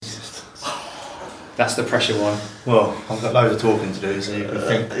That's the pressure one. Well, I've got loads of talking to do, so you can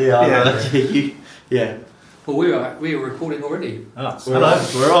think. Yeah. Well, we are recording already. Hello,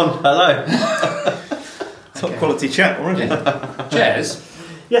 we're on. Hello. Top quality chat already. Jez,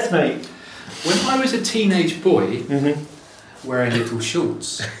 Yes, mate. when I was a teenage boy wearing little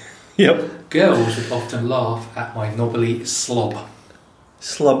shorts, Yep. girls would often laugh at my knobbly slob.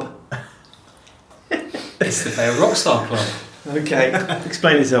 Slub. It's the Fair Rockstar Club. Okay.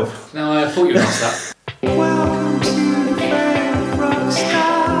 Explain yourself. Now, I thought you'd ask that. Welcome to the Fair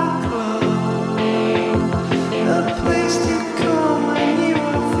Rockstar Club, a place to come when you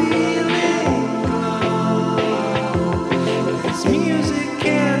are feeling low. There's music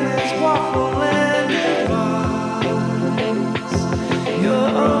and there's waffle and advice.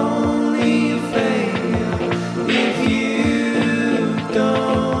 You're only a failure if you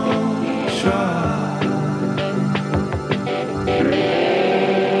don't try.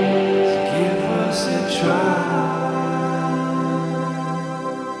 Give us a try.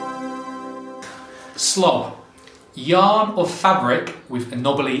 Slob. Yarn or fabric with a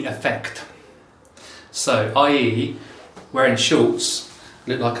knobbly effect. So, i.e., wearing shorts,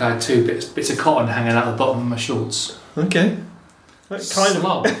 looked like I had two bits of cotton hanging out the bottom of my shorts. Okay. That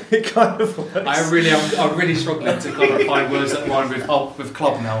Slob. It kind of works. I'm really struggling to kind of find words that rhyme with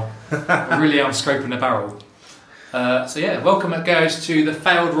club now. I really am scraping the barrel. So yeah, welcome guys to the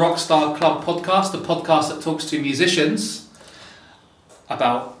Failed Rockstar Club podcast, the podcast that talks to musicians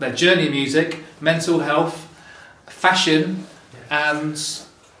about their journey in music, mental health, fashion, and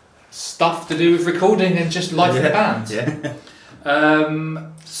stuff to do with recording and just life in a band. Yeah.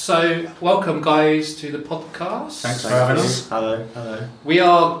 So welcome guys to the podcast. Thanks for having us. Hello. We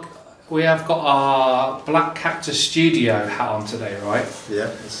have got our Black Cactus Studio hat on today, right? Yeah,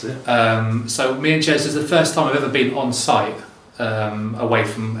 that's it. So me and Jez, this is the first time I've ever been on site, away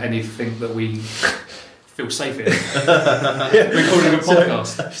from anything that we feel safe in. Recording a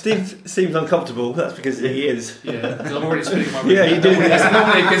podcast. Steve seems uncomfortable. That's because he is. Yeah, because I'm already spinning my ring. Yeah, you do. That's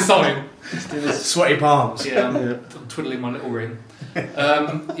normally a good sign. Sweaty palms. Yeah, I'm twiddling my little ring. So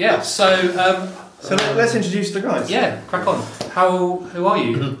let's introduce the guys. Yeah, crack on. Who are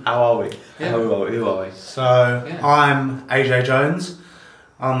you? How are we? Yeah. Who are we? So, Yeah. I'm AJ Jones.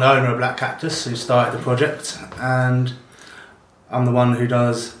 I'm the owner of Black Cactus, who started the project, and I'm the one who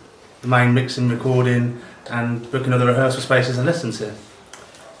does the main mixing, recording, and booking of the rehearsal spaces and lessons here.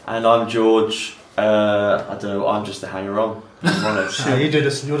 And I'm George. I don't know. I'm just a hanger-on. I'm honest. So you're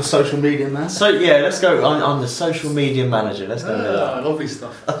the social media man. So yeah, let's go. I'm the social media manager. Let's go with that. Lovely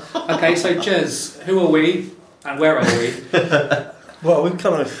stuff. Okay, so Jez, who are we and where are we? Well, we've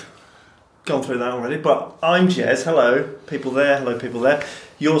kind of gone through that already, but I'm Jez. Hello, people there. Hello, people there.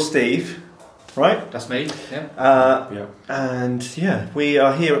 You're Steve, right? That's me. Yeah. Yeah. And yeah, we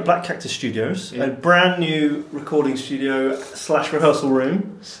are here at Black Cactus Studios, Yeah. a brand new recording studio / rehearsal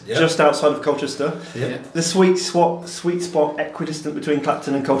room, Yep. just outside of Colchester. Yeah. The sweet spot equidistant between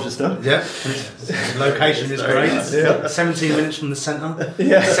Clapton and Colchester. Yeah, the location is great. Yeah. 17 minutes from the centre,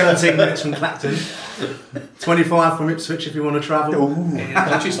 Yeah. 17 minutes from Clacton, 25 from Ipswich if you want to travel. Ooh.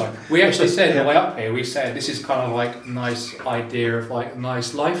 Countryside. We actually said on the way up here, we said this is kind of like nice idea of like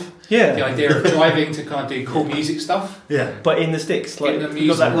nice life. The Yeah. idea of driving to kind of do cool music stuff. Yeah. But in the sticks, like In the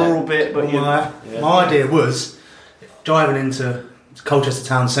you've got that music. rural bit, but Well, my idea was driving into Colchester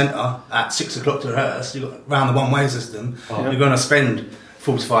town centre at 6 o'clock to rehearse. You got round the one-way system. Oh. You're going to spend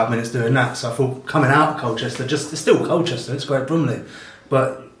 45 minutes doing that. So I thought coming out of Colchester, it's still Colchester. It's Great Bromley,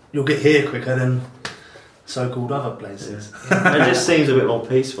 but you'll get here quicker than so-called other places. It just seems a bit more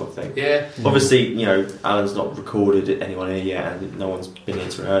peaceful, I think. Yeah. Obviously, you know, Alan's not recorded anyone here yet, and no one's been here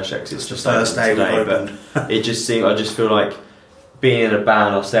to rehearse yet 'cause it's just First day open we've today. opened. But I just feel like being in a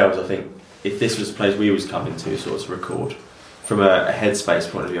band ourselves. I think if this was a place we was coming to sort of to record, from a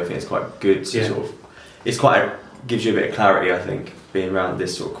headspace point of view, I think it's quite good to sort of. It's gives you a bit of clarity. I think being around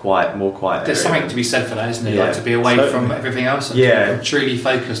this sort of more quiet. There's area. something to be said for that, isn't it? Yeah. Like to be away Totally. from everything else and Yeah. to be truly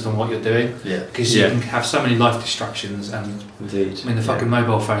focused on what you're doing. Yeah. Because you can have so many life distractions and Indeed. I mean the fucking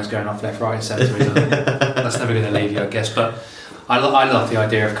mobile phone's going off left, right and centre. That's never going to leave you, I guess. But I love the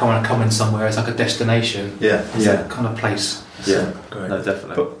idea of coming somewhere as like a destination. Yeah. It's Yeah. that kind of place. Yeah. Great. No,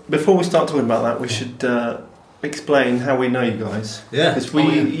 definitely. But before we start talking about that, we should explain how we know you guys. Yeah. Because Oh,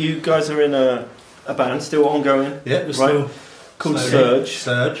 yeah. you guys are in a band still ongoing Yeah. We're Right. still called slowly- Surge.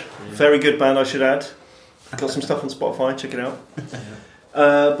 Surge. Very good band, I should add. Got some stuff on Spotify. Check it out.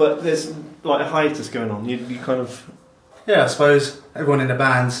 But there's like a hiatus going on. You kind of Yeah, I suppose everyone in the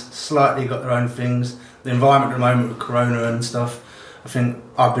band's slightly got their own things. The environment at the moment with Corona and stuff. I think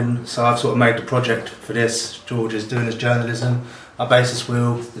I've sort of made the project for this. George is doing his journalism. Our bassist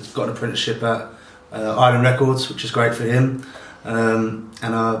Will has got an apprenticeship at Island Records, which is great for him. And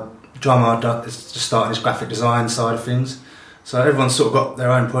our drummer is just starting his graphic design side of things. So everyone's sort of got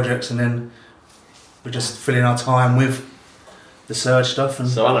their own projects, and then we're just filling our time with the Surge stuff. And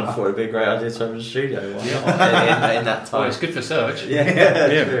So I thought it'd be a great idea to open a studio in that Well, time. it's good for Surge. Yeah,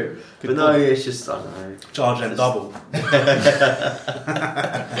 Yeah. true. But no, it's just, I don't know. charge them double.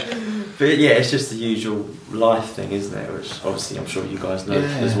 But yeah, it's just the usual life thing, isn't it? Which obviously I'm sure you guys know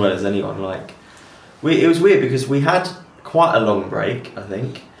as well as anyone. Like, it was weird because we had quite a long break, I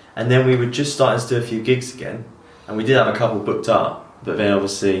think, and then we were just starting to do a few gigs again, and we did have a couple booked up, but then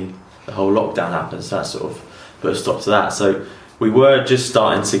obviously the whole lockdown happened, so that sort of put a stop to that. So we were just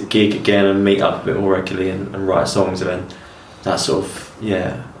starting to gig again and meet up a bit more regularly and write songs, and then that sort of,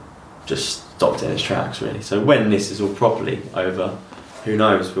 just stopped in its tracks really. So when this is all properly over, who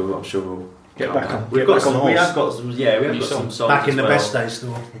knows? I'm sure we'll Get back on. We've Get got back on the some, we horse. have got some, we have New got some songs. songs Back in as the well. best days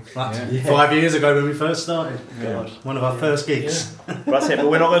still. Like Yeah. 5 years ago when we first started. God. One of our first gigs. That's it.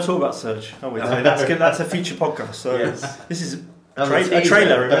 But we're not going to talk about Surge, are we? So that's a future podcast. So Yes. this is Oh, a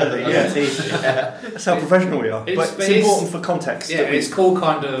trailer, really. Yeah. Yeah. That's how professional we are. It's- But but it's important for context. Yeah, that we- it's cool,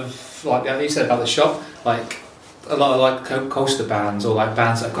 kind of like you said about the shop. Like a lot of like coaster bands or like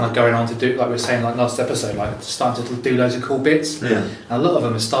bands that are kind of going on to do, like we were saying like last episode, like starting to do loads of cool bits. Yeah. And a lot of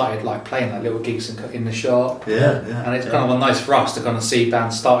them have started like playing like little gigs in the shop. Yeah. And it's kind of nice for us to kind of see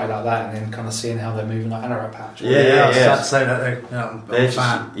bands started like that and then kind of seeing how they're moving, like Anorak Patch. I was about to say that. I'm They're a just,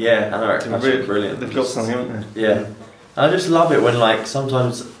 fan. yeah, I know, it's Really- brilliant. They've got something, haven't they? Yeah. I just love it when like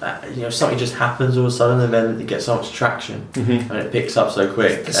sometimes something just happens all of a sudden and then it gets so much traction Mm-hmm. and it picks up so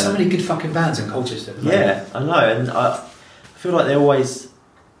quick. There's so many good fucking bands in Colchester. Yeah, I know, and I feel like there always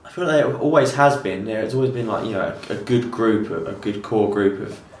has been. It's always been like a good group, a good core group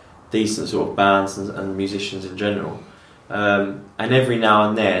of decent sort of bands and musicians in general. And every now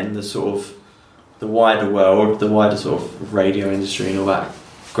and then the wider world, the wider sort of radio industry and all that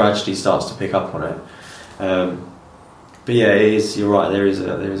gradually starts to pick up on it. But yeah, it is. You're right. There is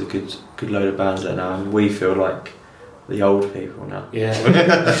a good load of bands there now, and we feel like the old people now. Yeah,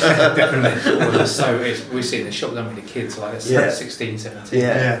 definitely. We see in the shop, don't we, the kids, like it's Yeah. 16, 17.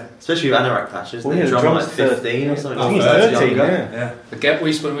 Yeah. Especially with Anorak Patch, isn't Well, it? yeah, the Drum like drum's 15 or something. I think like it's that. 13, Younger.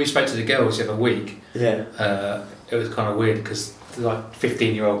 yeah. When we spoke to the girls the other week, Yeah. it was kind of weird because like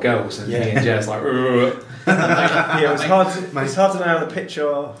 15-year-old girls and me Yeah. and Jez like. Yeah, it's hard to know how the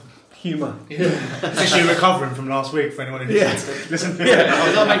picture humour. It's actually recovering from last week for anyone who Yeah. listen.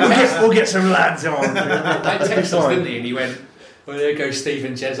 We'll get some lads on. I texted us, didn't he? And he went, "Well, there goes Steve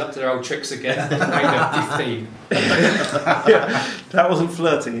and Jez up to their old tricks again." Made them 15. That wasn't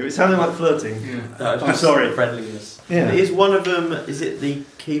flirting. It sounded like flirting. That was I'm just sorry. friendliness. Yeah. But is one of them? Is it the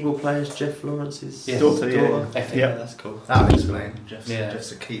keyboard player's Jeff Lawrence's Yeah. Daughter, yeah. Effing. Yeah. That's cool. That'll explain. Jeff's Yeah.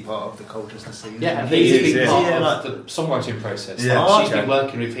 a key part of the Colchester scene. Yeah, and He he's is, been yeah. part Yeah, of like- the songwriting process. Yeah. Like, she's Okay. been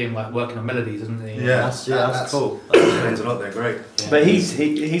working with him, like working on melodies, hasn't he? Yeah. That's cool. That explains a lot. They're great. Yeah. But he's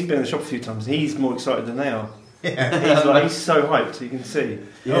been in the shop a few times. He's more excited than they are. Yeah. He's so hyped. You can see.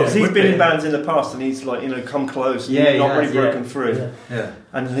 Yeah. Because he's would been be. in bands in the past, and he's like come close, and Yeah, he not has, really broken yeah. through, Yeah.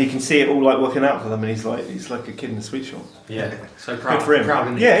 and he can see it all like working out for them, and he's like a kid in the sweet shop. Yeah. So proud, Good for him. proud,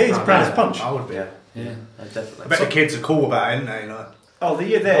 isn't he? Yeah, he's proud as punch. I would be. Yeah. Yeah. Definitely. I bet the kids are cool about it, aren't they? Like, Oh, they're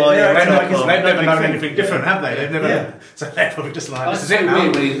Oh, yeah, acting they've like it's they've no never big known thing. anything different, have they? They've never. Yeah. So they're probably just like, That's this is so it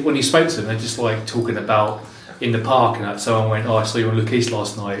weird now. when you spoke to them. They're just like talking about in the park, and someone went, "Oh, I saw you on Luke East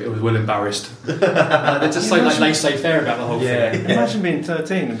last night." I was well embarrassed. They're just so like laissez-faire about the whole Yeah. thing. Imagine being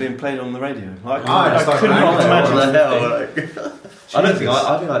 13 and being played on the radio. Like, I I started could not playing imagine. What the hell? I don't think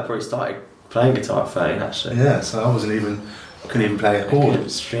I think I probably started playing guitar at 13 actually. Yeah, so I couldn't even play a chord. Couldn't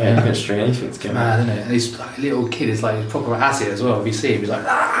string anything together. Mad, isn't it? And he's like a little kid. Is like he's proper acid as well. If you see him, he's like.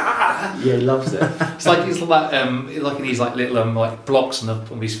 "Ah!" Yeah, he loves it. It's like he's like in these like little like blocks on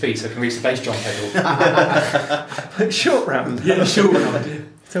his feet, so he can reach the bass drum pedal. Short round. Yeah, sure. Yeah.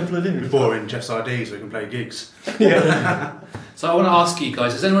 Temple of Doom. Boring Jeff's ID so we can play gigs. Yeah. So I want to ask you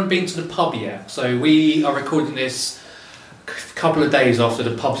guys: has anyone been to the pub yet? So we are recording this a couple of days after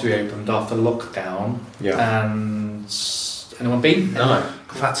the pubs reopened after lockdown. And anyone been? No.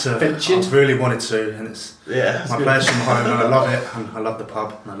 That's Ventured? I've really wanted to, and it's Yeah. my place from home, and I love it, and I love the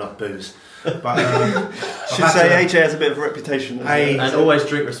pub, and I love booze. But Should say AJ has a bit of a reputation. doesn't he? And always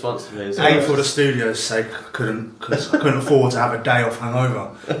drink responsibly as well. for the studio's sake, I couldn't afford to have a day off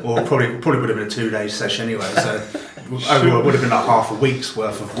hangover, or probably would have been a 2-day session anyway. So overall, it would have been like half a week's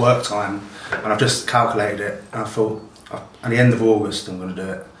worth of work time, and I've just calculated it, and I thought at the end of August I'm going to do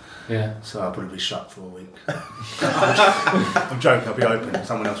it. Yeah. So I'll probably be shut for a week. I'm joking, I'll be open,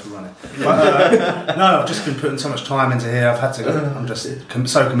 someone else will run it. But no, I've just been putting so much time into here, I'm just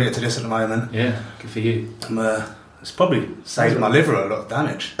so committed to this at the moment. Yeah, good for you. It's probably saved my liver a lot of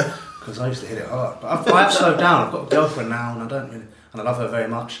damage, because I used to hit it hard. But I have slowed down, I've got a girlfriend now, and I love her very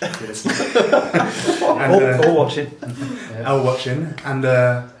much. All watching. All watching, and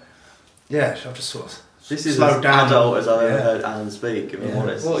I've just sort of This is slowed as down. adult as I've ever heard Alan speak, if I'm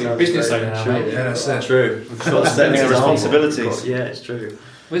honest. Well, you're a Sounds business very owner now, true. mate. Yeah, that's it. True. We've got Setting your responsibilities. Yeah, it's true.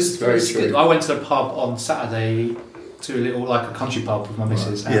 It's very good. true. I went to the pub on Saturday to a little like a country pub with my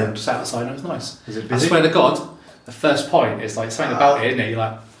missus and Yeah. sat outside and it was nice. Is it I busy? swear to God, the first pint is like something about it, isn't it? You're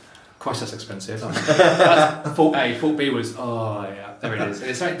like, Christ, that's expensive. That's Fault A. Fault B was, oh yeah, there it is.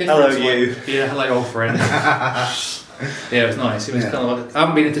 It's something different. Hello, to, like, you. yeah, hello, old friend. Yeah, it was nice. It was kind of like, I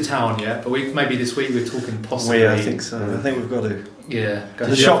haven't been into town yet, but maybe this week we're talking possibly. Yeah, I think so. I think we've got to. Yeah. Go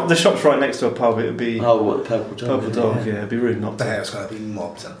The shop's right next to a pub. It would be Oh, what, the Purple Dog? Purple Dog. Yeah, it'd be rude not The to. hair's going to be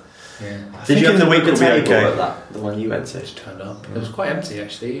mobbed. Yeah. I Did think you have in the to week book a will be table okay. at that, the one you went to? Just turned up. It was quite empty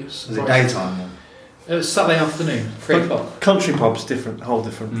actually. It was, Was it daytime? It was Saturday afternoon, 3 o'clock. Country pub's different, whole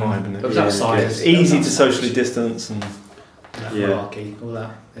different vibe, isn't It it? was Yeah, outside. yeah. It's easy to socially distance, and Yeah. Malarkey, all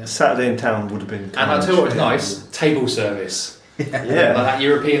that. Yeah. Saturday in town would have been. And I'll tell you what was Yeah. nice, table service. Like Yeah. that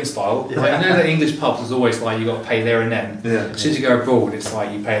European style. Yeah. Like, I know that English pubs is always like you got to pay there and then. Yeah. As soon as you go abroad, it's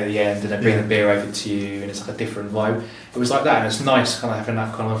like you pay at the end and they bring Yeah. the beer over to you and it's like a different vibe. It was like that and it's nice kind of having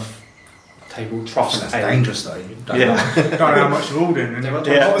that kind of table trust. That's ale. dangerous though. You don't, Yeah. don't know how much you're ordering. And They were-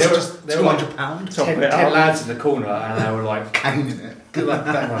 Yeah. what was they it, were- just they were like £200? Top 10 it up. lads in the corner and they were like, Hanging it. good luck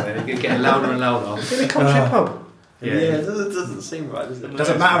with that one. It's getting louder and louder. In a country pub. Yeah, it doesn't seem right, does it?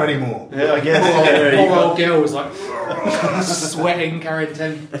 Doesn't matter anymore. Yeah, I guess. Poor old girl was like sweating, carrying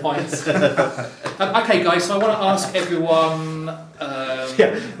 10 pints. Okay, guys, so I want to ask everyone.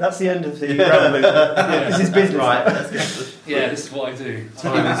 Yeah, that's the end of the round loop. This is business. Right, that's good. Yeah, this is what I do.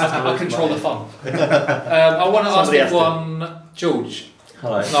 I control the fun. I want to ask Somebody has to. everyone, George.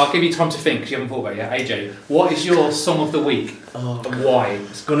 Hello. No, I'll give you time to think because you haven't thought about it yet. AJ, what is your song of the week Oh, and why?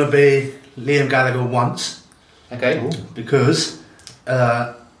 It's going to be Liam Gallagher Once, Okay. because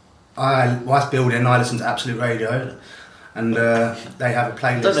whilst building, I listen to Absolute Radio, and they have a I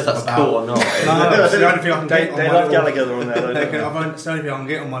playlist don't know if that's about. cool or not. No, it's the only thing I can They, get on they my love little, Gallagher on there, they don't can, they? it's the only thing I can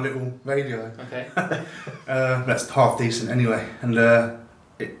get on my little radio. Okay. That's half decent anyway, and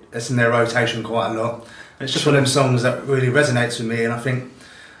it's in their rotation quite a lot. And it's just one of them songs that really resonates with me, and I think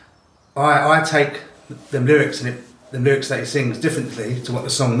I take them lyrics and the lyrics that he sings differently to what the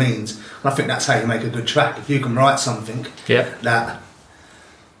song means, and I think that's how you make a good track. If you can write something that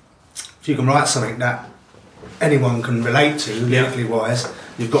anyone can relate to, lyrically wise,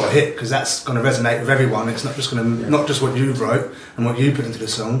 you've got a hit, because that's going to resonate with everyone. It's not just going to not just what you wrote and what you put into the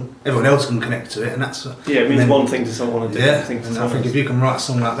song. Everyone else can connect to it, and that's Yeah, it means then- one thing to someone and a different thing to and I someone think else. if you can write a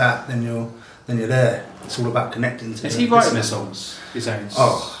song like that, then you're there. It's all about connecting to. Is the he writing the listener. songs? His own?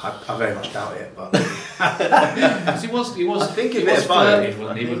 Oh, I very much doubt it, but 'Cause he was. I think he it was was fun. flirting,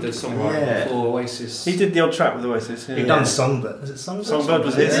 wasn't he, with the songwriting Yeah. for Oasis? He did the odd track with Oasis. Yeah. he done Songbird. Is it Songbird? Songbird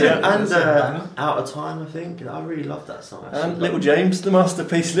was his, yeah. And Banger. Out of Time, I think. I really loved that song. Actually. And Little James, the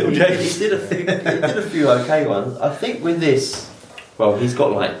masterpiece, Little He James. did a few okay ones. I think with this, well, he's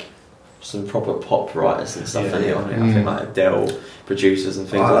got like some proper pop writers and stuff in it on it. I think like Adele producers and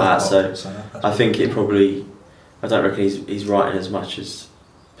things I like love that. pop, So that's I think it probably. I don't reckon he's writing as much as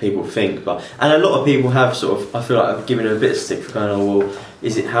people think, and a lot of people have sort of. I feel like I've given him a bit of stick for going, oh well,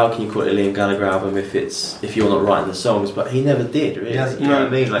 is it? How can you call it a Liam Gallagher album if you're not writing the songs? But he never did, really. He hasn't. You know what I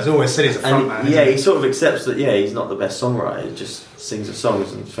mean? Like, He's always said he's a front man. yeah, isn't he sort of accepts that. Yeah, he's not the best songwriter. He just sings the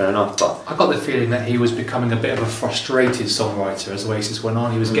songs, and fair enough. But I got the feeling that he was becoming a bit of a frustrated songwriter as Oasis went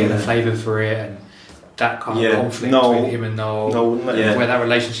on. He was getting a flavour for it and that kind of Yeah. conflict Noel. between him and Noel, No, Yeah. where that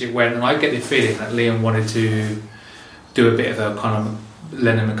relationship went. And I get the feeling that Liam wanted to do a bit of a kind of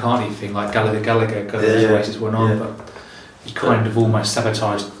Lennon McCartney thing, like Gallagher, because Yeah. Oasis went on, Yeah. but he kind of almost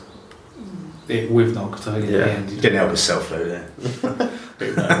sabotaged it with Noel, because I think in the Yeah. end he? Didn't help himself though, there.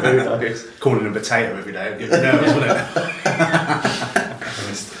 who knows? Calling him potato every day. It'd be nervous, wouldn't it?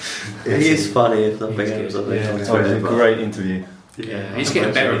 He is funny, if nothing He's else. good, I think. yeah. on Oh, it was Twitter, a but- great interview. yeah, he's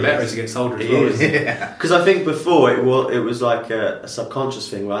getting better and better as he gets older as He well. is. isn't he? Yeah. Because I think before it was like a subconscious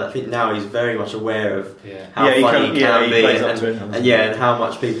thing, right? I think now he's very much aware of Yeah. how Yeah, he funny can- he yeah, can he be, plays up to it. and how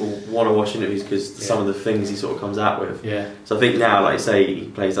much people want to watch interviews because Yeah. some of the things he sort of comes out with. Yeah. So I think now, like you say, he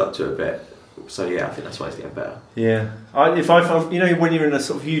plays up to it a bit. So yeah, I think that's why he's getting better. Yeah, if I found, when you're in a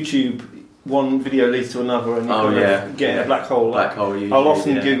sort of YouTube, one video leads to another, and you Oh, kind of yeah. get in a black hole. Black hole. I'll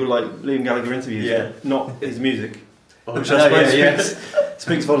often yeah. Google like Liam Gallagher interviews, Yeah. not his music. which I suppose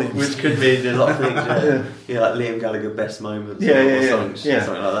speaks volumes. Which could mean a lot of things. Yeah. Yeah, like Liam Gallagher best moments. Yeah, or yeah, yeah. songs, Yeah.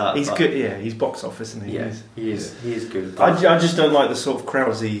 something like that. He's but- good. Yeah, he's box office, isn't he? Yeah, he is good. I just don't like the sort of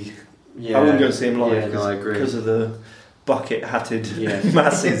Krause-y. Yeah, I wouldn't go and see him live Yeah, no, I agree. because of the bucket-hatted Yeah.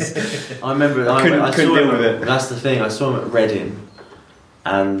 masses. I remember. I couldn't saw deal him with it. That's the thing. I saw him at Reading,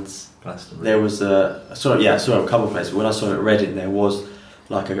 and there was I saw him a couple of places. When I saw him at Reading, there was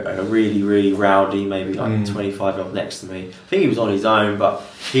like a really, really rowdy, maybe like 25 year old next to me. I think he was on his own, but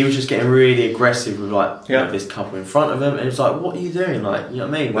he was just getting really aggressive with like you know, this couple in front of him, and it was like, what are you doing? Like, you know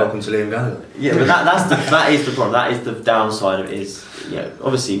what I mean? Welcome to Liam Gallagher. Yeah, but that is the problem. That is the downside of it. Is you know,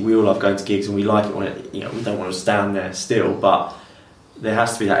 obviously we all love going to gigs and we like it when it, you know, we don't want to stand there still, but there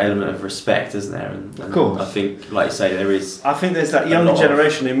has to be that element of respect, isn't there? And Of course. I think, like you say, there is. I think there's that younger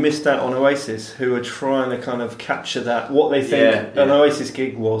generation who missed out on Oasis, who are trying to kind of capture that what they think an Oasis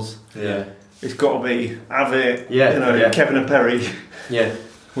gig was. Yeah. It's got to be Avett, Yeah. Kevin and Perry. Yeah.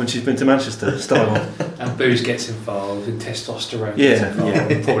 When she's been to Manchester, style. And booze gets involved, and testosterone Yeah. gets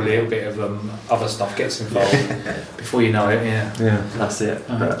involved, and probably a little bit of other stuff gets involved. Before you know it, Yeah. That's it.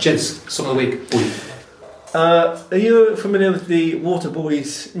 Gents, song of the week. Ooh. Are you familiar with the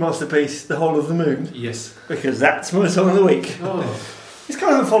Waterboys masterpiece, The Whole of the Moon? Yes. Because that's my song of the week. Oh. It's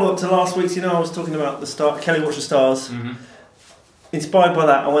kind of a follow-up to last week's. You know, I was talking about Kelly Watch the Stars. Mm-hmm. Inspired by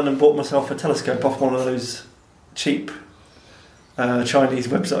that, I went and bought myself a telescope off one of those cheap Chinese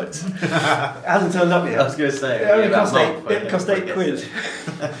websites. It hasn't turned up yet. I was going to say. It only cost £8 quid.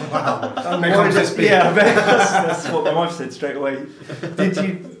 Wow. I'm How much this be? Yeah, I bet that's what my wife said straight away. Did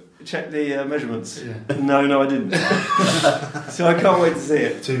you check the measurements? Yeah. No, I didn't. So I can't wait to see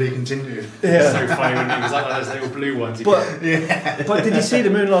it. To be continued. It's so funny when it was like those little blue ones. But did you see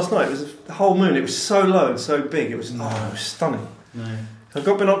the moon last night? It was the whole moon. It was so low and so big. It was stunning. No. I've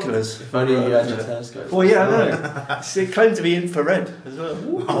got binoculars. If only you had your telescope. Well, yeah, I know. It claimed to be infrared as well.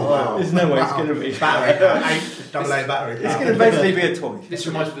 Wow. There's no way it's going to be. Battery. AA battery. It's going to basically be a toy. This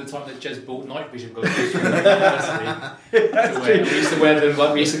reminds me of the time that Jez bought night vision goggles from university. We used to wear them,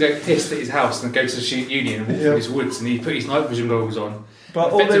 like we used to go pissed at his house and go to the student union and walk through his woods, and he'd put his night vision goggles on.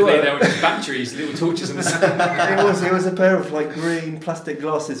 But all effectively, they were just batteries, little torches in the side. it was a pair of like green plastic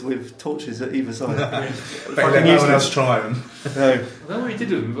glasses with torches at either side. Better let no one else try them. No. I don't know what you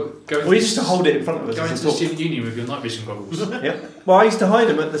did with them, but going We used to hold it in front of us. Going as to a the talk. student union with your night vision goggles. Yep. Well, I used to hide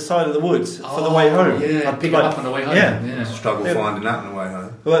them at the side of the woods for the way home. Yeah, I'd pick like- it up on the way home. Yeah. Yeah. Struggle Yeah. finding that on the way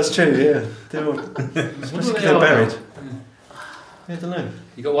home. Well, that's true. Yeah. They're all, What especially do they they're are buried. now? I don't know.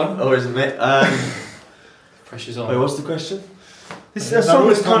 You got one? Oh, isn't it? Pressure's on. Wait, what's the question? This is a song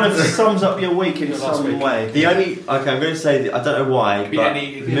that kind of sums up your week in Yeah, last some week. way. The only okay, I'm going to say that I don't know why, Could be but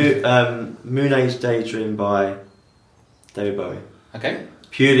any- Moon Age Daydream by David Bowie. Okay.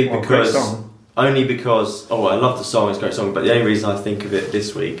 Purely Well, great because, song. only because. Oh, I love the song; it's a great song. But the only reason I think of it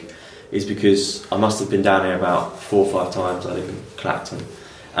this week is because I must have been down here about 4 or 5 times. I live in Clacton,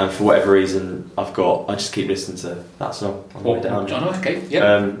 and for whatever reason, I just keep listening to that song on the way down. John, okay.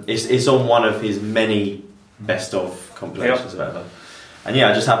 Yeah. It's on one of his many best of compilations or whatever. And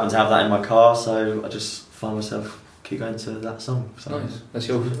yeah, I just happen to have that in my car, so I just find myself keep going to that song. So Nice. That's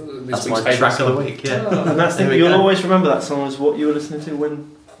your. that's my track of the week. Yeah. And that's the There we you'll go. always remember that song as what you were listening to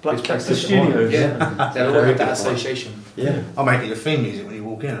when Black It's Cactus Cactus Studios. Yeah. They'll all have that association. Yeah. I'll make it your theme music when you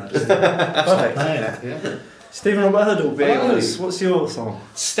walk in. I just Perfect. playing it. Yeah. Stephen Robert Hurdle, being Hello. honest, what's your song?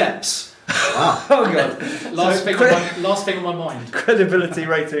 Steps. Wow. Oh god. Last So, thing on my mind. credibility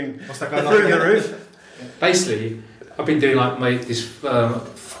rating What's that going on? through the again? roof. Basically, I've been doing like this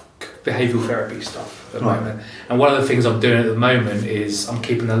behavioural therapy stuff at the Right. moment, and one of the things I'm doing at the moment is I'm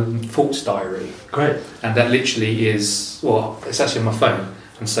keeping a thoughts diary, Great. and that literally is it's actually on my phone.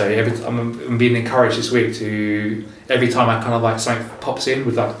 And so I'm being encouraged this week to every time I kind of like something pops in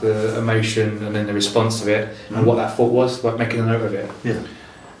with like the emotion and then the response of it and what that thought was, like making a note of it.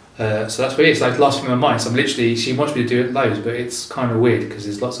 Yeah. So that's what it is. Like last thing in my mind. So I'm literally. She wants me to do it loads, but it's kind of weird because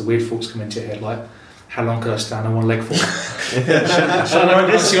there's lots of weird thoughts coming into your head. Like, how long could I stand on one leg for?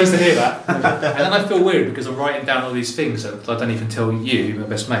 She wants to hear that, and then I feel weird because I'm writing down all these things that I don't even tell you, my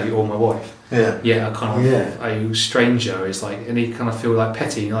best mate, or my wife. Yeah. Yeah, I kind of a stranger is like, and you kind of feel like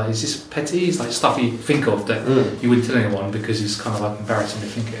petty. Like, is this petty? It's like stuff you think of that you wouldn't tell anyone because it's kind of like embarrassing to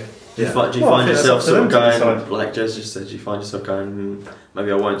think it. Do you Yeah. find Well, I think yourself that's sort up of to them to going, decide. like Jez just said, do you find yourself going,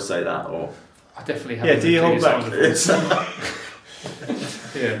 maybe I won't say that, or I definitely have. Yeah, do you hold back? it's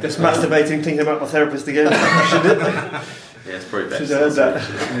Yeah, Just definitely. masturbating, thinking about my therapist again. yeah, it's probably best. Should have heard that.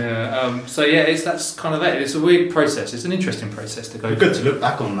 Yeah. So yeah, that's kind of it. It's a weird process. It's an interesting process to go Good through. to look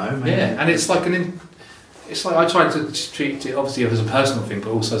back on though. Maybe. Yeah, and it's like it's like I try to treat it obviously as a personal thing, but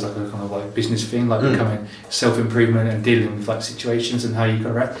also as like a kind of like business thing, like becoming self-improvement and dealing with like situations and how you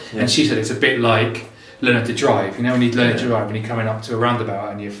go around. And she said it's a bit like learning to drive. You know, when you learn to drive and you're coming up to a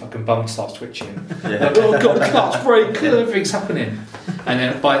roundabout and your fucking bum starts twitching. Like, oh god, clutch, brake, everything's happening. And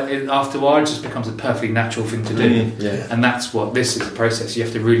then after a while, it just becomes a perfectly natural thing to do. And that's what this is, a process. You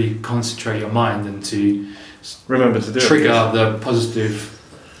have to really concentrate your mind and to remember to do trigger the positive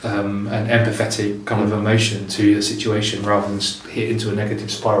and empathetic kind of emotion to the situation rather than hit into a negative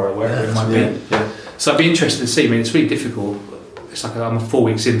spiral or wherever it might be. So I'd be interested to see. I mean, it's really difficult. It's like I'm 4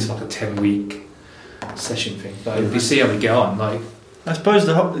 weeks into like a 10-week session thing, but if you see how we get on, like I suppose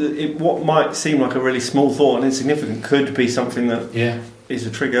what might seem like a really small thought and insignificant could be something that is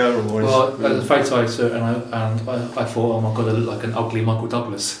a trigger or. Well, there's a photo I took and I thought, oh my god, I look like an ugly Michael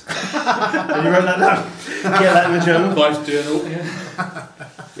Douglas. And you wrote that down. Get that in the journal. Life journal.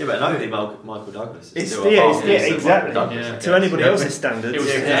 Yeah, but an ugly Michael Douglas. It's exactly. To anybody else's standards. It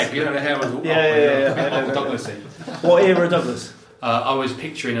was you know, the hair was Michael Douglasy. What era Douglas? I was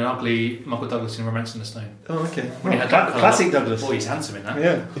picturing an ugly Michael Douglas in Romance in the Stone. Oh, okay. When he had that classic Douglas. Oh, he's handsome in that.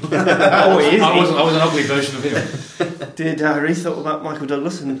 Yeah. Oh, he is. I was an ugly version of him. Did I really thought about Michael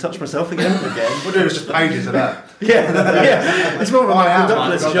Douglas and touch myself again? We'll do just pages of that. Yeah. It's more of a Michael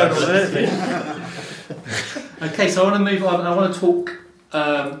Douglas journal than anything. Okay, so I want to move on and I want to talk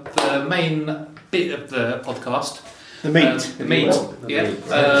the main bit of the podcast. The meat. The meat, yeah.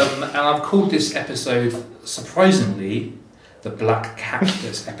 And I've called this episode, surprisingly, the Black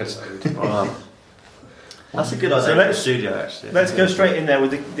Cactus episode. Wow. That's a good idea for the studio, actually. Let's go straight in there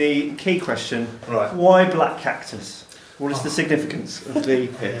with the key question. Right. Why black cactus? What is the significance of the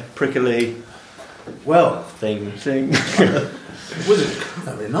prickly thing? Was it? I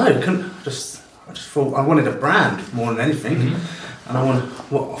don't really know. I just thought I wanted a brand more than anything, and I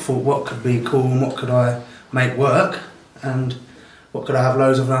thought what could be cool and what could I make work, and what could I have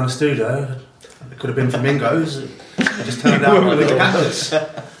loads of around the studio. It could have been flamingos. It just turned out with a cactus.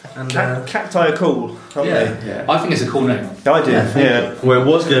 And cacti are cool, aren't they? Yeah. I think it's a cool name. I do. Yeah. Well, it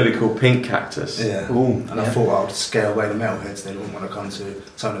was going to be called Pink Cactus. Yeah. Ooh, and I thought I would scare away the metalheads. They wouldn't want to come to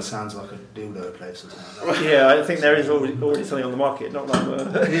something that sounds like a dildo place or something like that. Yeah, I think there is already something on the market. Not like I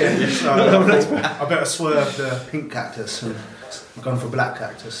better swerve the pink cactus and I'm going for black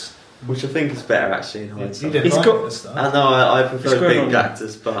cactus. Which I think is better, actually, in hindsight. You didn't like it this time. I know, I prefer Pink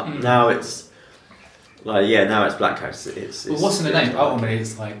Cactus, but Mm. now it's now it's Black Cactus. It's what's in the name? Ultimately,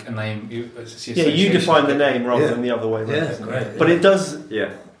 it's like a name. You define the name rather than the other way around. Yeah, great. But it does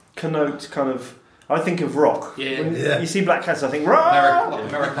Yeah. connote kind of. I think of rock. Yeah. When Yeah. you see black cats, I think rock.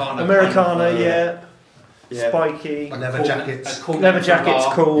 Americana. Americana, Yeah. spiky. Like Leather cool- jackets. a cool Leather name for a jackets,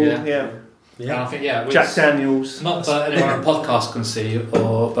 bar. cool. Yeah. Yeah. And I think it was Jack Daniels. Not that anyone on the podcast can see,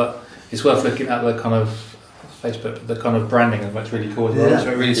 but it's worth looking at the kind of Facebook, the kind of branding of it's really cool as well. Yeah. It's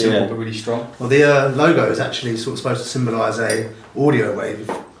really simple Yeah. but really strong. Well, the logo is actually sort of supposed to symbolise a audio wave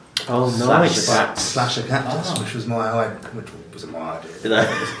Oh, nice. slash a cactus, Oh. which wasn't my idea. You know,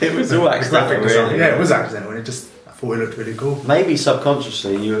 it was all accidental, Graphic design. really. Yeah, it was accidental. And I thought it looked really cool. Maybe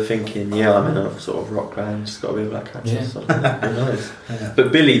subconsciously you were thinking, I'm in a sort of rock band, just got to be a Black Cactus. Yeah. Or something. Who knows? Yeah.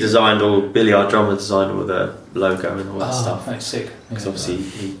 But Billy, our drummer, designed all the logo and all that stuff. That's sick. Because obviously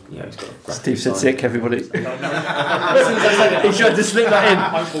he's got a graphic Steve said design. sick, everybody. As soon as I said it, He tried to slip that in.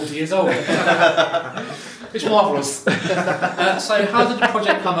 I'm 40 years old. It's marvellous. So how did the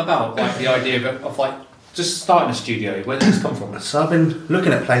project come about? Like the idea of like just starting a studio. Where did this come from? So I've been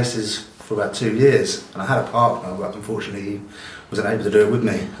looking at places for about 2 years, and I had a partner, but unfortunately he wasn't able to do it with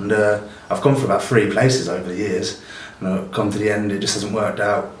me. And I've gone for about 3 places over the years, and I've come to the end, it just hasn't worked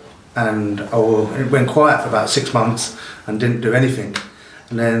out. And it went quiet for about 6 months and didn't do anything.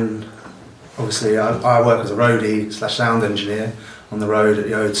 And then, obviously, I work as a roadie / sound engineer on the road at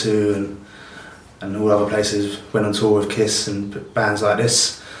the O2 and all other places. Went on tour with Kiss and bands like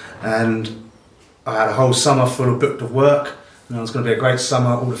this, and I had a whole summer full of booked of work, and it was going to be a great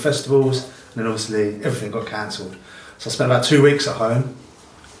summer, all the festivals, and then obviously everything got cancelled. So I spent about 2 weeks at home,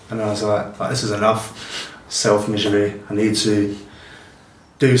 and I was like this is enough, self-misery, I need to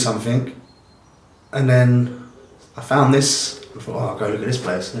do something. And then I found this, I thought, I'll go look at this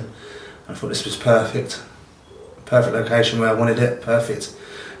place. And I thought this was perfect location where I wanted it, perfect.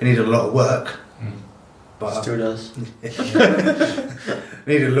 It needed a lot of work. But Still does.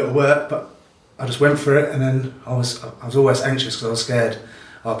 needed a little work, but I just went for it, and then I was always anxious because I was scared,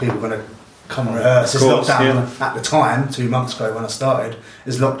 are people going to come and rehearse? This course, lockdown at the time, 2 months ago when I started,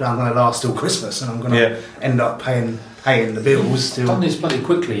 is lockdown going to last till Christmas, and I'm going to end up paying the bills till... Done this bloody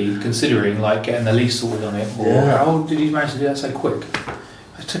quickly, considering like getting the lease sorted on it. Or Yeah. how did you manage to do that so quick?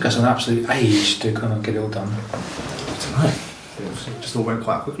 It took us an absolute age to kind of get it all done. Tonight. It just all went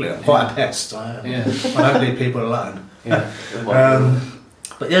quite quickly. I'm quite a pest. I don't leave people alone. Yeah.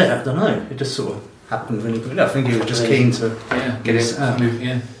 But yeah, I don't know. It just sort of happened really quickly. I think he was just keen to get it move.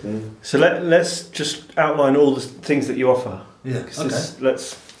 Yeah. So let's just outline all the things that you offer. Yeah. 'Cause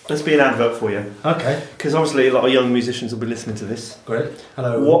let's be an advert for you. Okay. Because obviously a lot of young musicians will be listening to this. Great.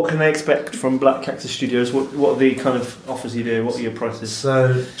 Hello. What can they expect from Black Cactus Studios? What are the kind of offers you do? What are your prices?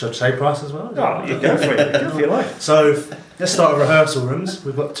 So, should I say price as well? Oh, you go for it. Go for your life. So, let's start with rehearsal rooms.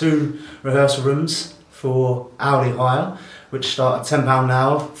 We've got 2 rehearsal rooms for hourly hire, which start at £10 an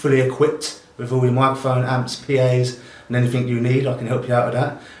hour, fully equipped with all your microphone, amps, PAs, and anything you need. I can help you out with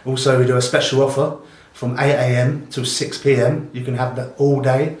that. Also, we do a special offer from 8 a.m. till 6 p.m. You can have that all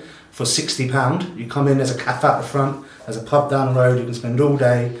day for £60. You come in, there's a cafe out the front, there's a pub down the road, you can spend all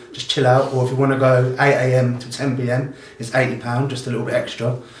day, just chill out. Or if you want to go 8 a.m. to 10 p.m, it's £80, just a little bit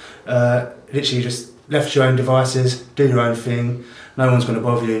extra. Literally just left your own devices, do your own thing. No one's going to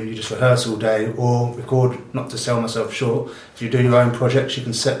bother you. You just rehearse all day or record. Not to sell myself short. If you do your own projects, you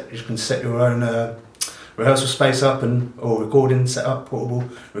can set your own rehearsal space up or recording set up, portable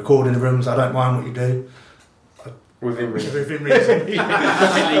recording rooms. I don't mind what you do. Within reason. Within reason.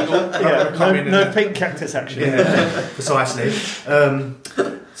 No pink cactus action. Yeah, precisely.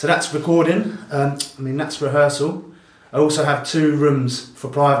 So that's recording. That's rehearsal. I also have 2 rooms for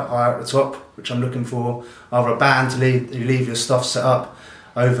private hire at the top, which I'm looking for either a band to leave your stuff set up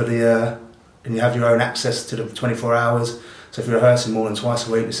over and you have your own access to the 24 hours. So if you're rehearsing more than twice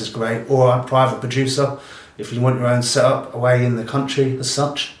a week, this is great. Or a private producer, if you want your own setup away in the country as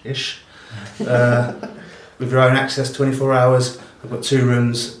such, with your own access 24 hours. I've got 2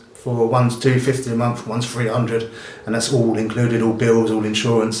 rooms for one's $250 a month, one's $300, and that's all included, all bills, all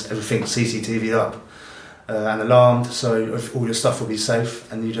insurance, everything CCTV'd up and alarmed, so all your stuff will be safe,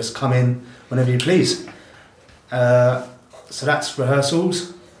 and you just come in whenever you please. So that's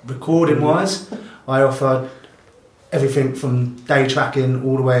rehearsals. Recording wise, I offer everything from day tracking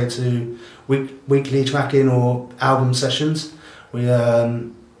all the way to weekly tracking or album sessions. We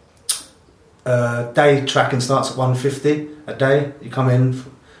day tracking starts at $150 a day. You come in,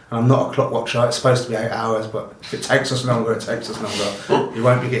 and I'm not a clock watcher, it's supposed to be 8 hours, but if it takes us longer, it takes us longer. You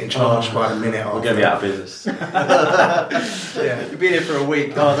won't be getting charged by the minute. We're going to be out of business. Yeah. You've been here for a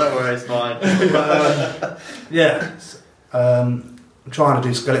week. Oh, don't worry, it's fine. I'm trying to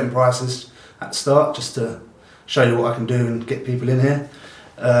do skeleton prices at the start, just to show you what I can do and get people in here.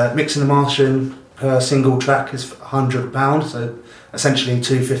 Mixing and mastering per single track is £100, so essentially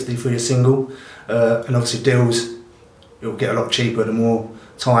 $250 for your single, and obviously deals you'll get a lot cheaper the more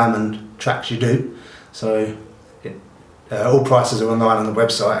time and tracks you do. So all prices are online on the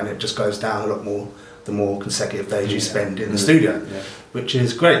website, and it just goes down a lot more the more consecutive days you spend in the studio, which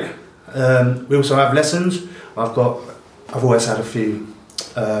is great. We also have lessons. I've always had a few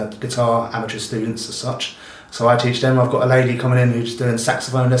guitar amateur students as such, so I teach them. I've got a lady coming in who's doing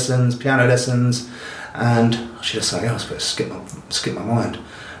saxophone lessons, piano lessons, and I should have something else, but skip my mind.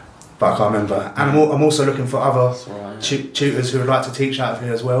 But I can't remember. And I'm also looking for other tutors who would like to teach out of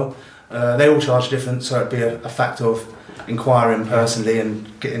here as well. They all charge different, so it'd be a fact of inquiring personally and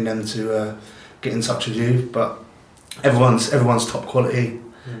getting them to get in touch with you. But everyone's top quality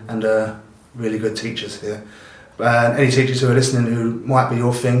and really good teachers here. Any teachers who are listening who might be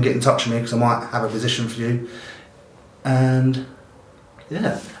your thing, get in touch with me, because I might have a position for you. And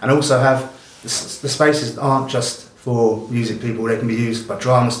also have the spaces aren't just for music people, they can be used by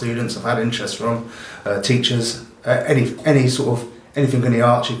drama students. I've had interest from teachers, any sort of anything in the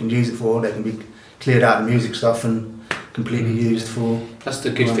arts you can use it for. They can be cleared out of music stuff and completely used for. That's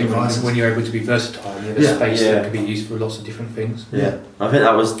the good thing when you're able to be versatile. You have a space that can be used for lots of different things. Yeah, I think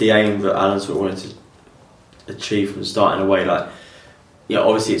that was the aim that Alan sort of wanted to achieve from the start in a way. Like,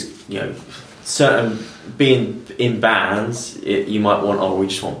 obviously it's certain being in bands, you might want we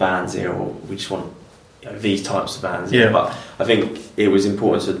just want bands here, or we just want these types of bands. Yeah. But I think it was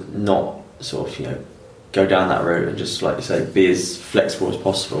important to not sort of go down that route and just, like you say, be as flexible as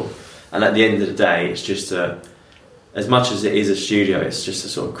possible. And at the end of the day, it's just as much as it is a studio, it's just a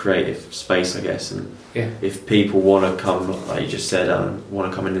sort of creative space, I guess. And if people want to come, like you just said,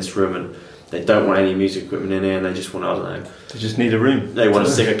 want to come in this room and they don't want any music equipment in here and they just want to, I don't know, they just need a room. They want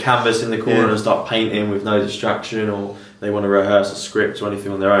to stick a canvas in the corner and start painting with no distraction, or they want to rehearse a script or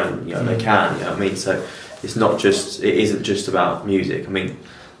anything on their own, they can, you know what I mean? So it isn't just about music. I mean,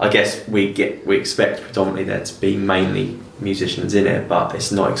 I guess we expect predominantly there to be mainly musicians in it, but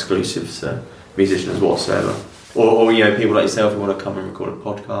it's not exclusive to musicians whatsoever. Or people like yourself who want to come and record a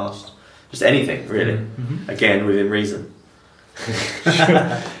podcast, just anything really. Again, within reason.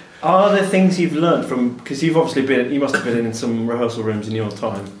 Are there things you've learnt from? Because you must have been in some rehearsal rooms in your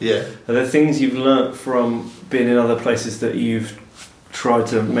time. Yeah. Are there things you've learnt from being in other places that you've tried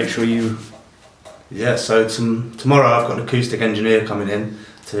to make sure you? Yeah, so tomorrow I've got an acoustic engineer coming in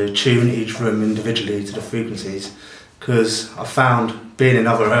to tune each room individually to the frequencies, because I found being in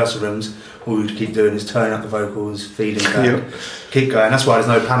other rehearsal rooms, all we keep doing is turning up the vocals, feeding back, keep going. That's why there's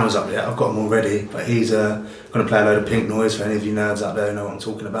no panels up yet. I've got them already, but he's going to play a load of Pink Noise for any of you nerds out there who know what I'm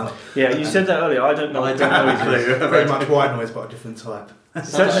talking about. Yeah, you said that earlier. I don't know. Very much white noise, but a different type.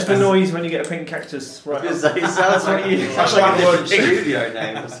 Is that just the noise when you get a pink cactus? Right. It sounds like you. That's like a like different studio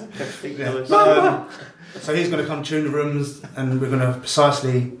name. So he's going to come tune the rooms, and we're going to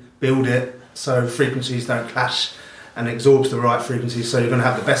precisely build it so frequencies don't clash, and it absorbs the right frequencies. So you're going to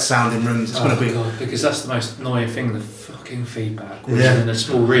have the best sounding rooms. It's going to be God, because that's the most annoying thing, the fucking feedback. When Yeah. you're in a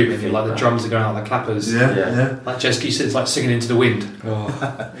small room and you're like the drums are going out, the clappers. yeah. Like Jesky said, it's like singing into the wind.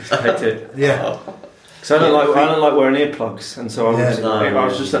 I hate it. Yeah. So I don't like wearing earplugs, and so I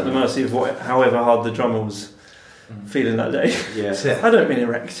was just at the no. mercy of however hard the drummer was feeling that day. Yeah. So, I don't mean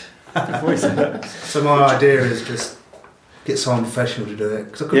erect. I've always said that. so my idea is just get someone professional to do it,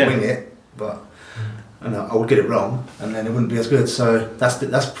 because I could wing it, but I would get it wrong, and then it wouldn't be as good. So that's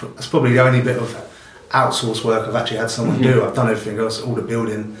probably the only bit of outsource work I've actually had someone do. I've done everything else, all the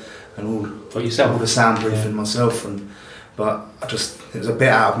building and all For yourself. all the soundproofing myself, but it was a bit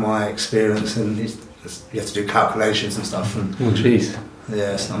out of my experience, and you have to do calculations and stuff, and Oh jeez.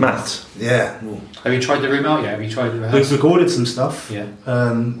 yeah, it's not Maths. Yeah, well, Have you tried the room out yet? Have you tried the we've rehearsal? recorded some stuff Yeah.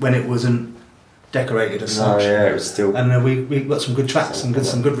 when it wasn't decorated as No, such, yeah, it was still. and we got some good tracks and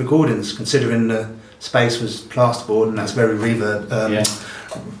some good recordings, considering the space was plasterboard, and that's very reverb. Yeah.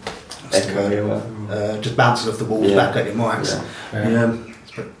 what's the word? Just bounces off the walls back at your mics. Yeah.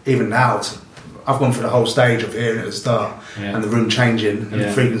 But even now, I've gone through the whole stage of hearing it at the start, Yeah. and the room changing, and Yeah.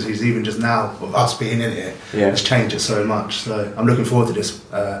 the frequencies, even just now, of us being in it, Yeah. it's changed it so much. So I'm looking forward to this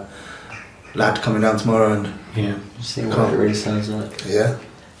lad coming down tomorrow, and Yeah. See what it really sounds like. yeah,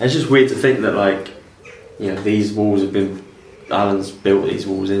 It's just weird to think that, like, you know, these walls have been. Alan's built these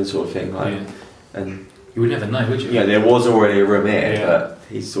walls in, sort of thing, like, Yeah. and You would never know, would you? yeah, there was already a room here, Yeah. but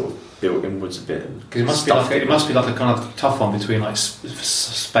he's sort of built inwards a bit. Because it must be like a kind of tough one between like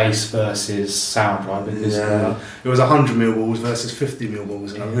space versus sound, right? Because, yeah. It was 100mm walls versus 50mm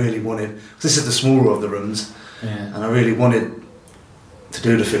walls, and I really wanted. This is the smaller of the rooms, yeah. and I really wanted to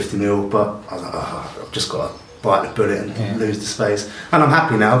do the 50mm, but I was like, I've just got to bite the bullet and lose the space. And I'm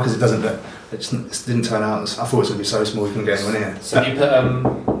happy now, because it didn't turn out as I thought it was going to be so small you couldn't get anyone in. So you put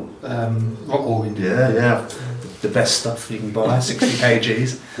rock wool in. Yeah, the best stuff you can buy, 60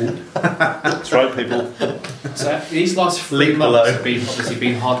 kgs. That's right, people. So these last 3 Link months below. have been obviously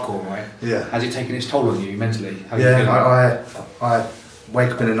been hardcore, right? Yeah, Has it taken its toll on you mentally? How are you feeling? I wake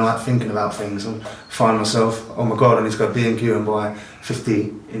up in the night thinking about things and find myself, oh my god, I need to go B&Q and buy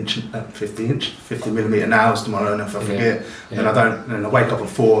 50mm nails tomorrow, and if I forget, then I don't, and I wake up at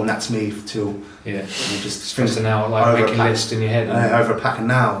 4, and that's me till Yeah. just Stressing out, like over making a a pack- list in your head. And, over a pack of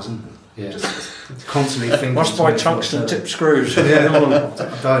nails, and yeah. constantly thinking. Must buy tungsten tip screws. Yeah,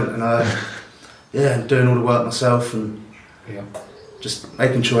 I don't, and doing all the work myself, and Yeah. just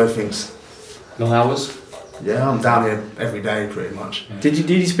making sure everything's. Long hours. Yeah, I'm down here every day pretty much. Did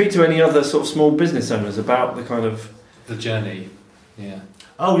you speak to any other sort of small business owners about the kind of? The journey. Yeah.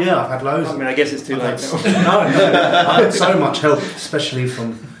 Oh yeah, I've had loads. I mean, I guess it's too late now. No, I've had so much help, especially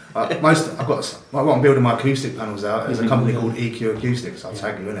from what I'm building my acoustic panels out. There's a company called EQ Acoustics. I'll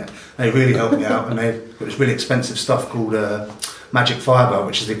tag you in it. They really helped me out, and they've got this really expensive stuff called Magic Fibre,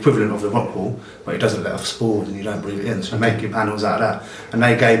 which is the equivalent of the rock wool, but it doesn't let off spores and you don't breathe it in. So you make your panels out of that. And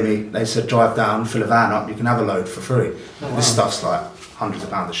they said drive down, fill a van up, you can have a load for free. This stuff's like hundreds of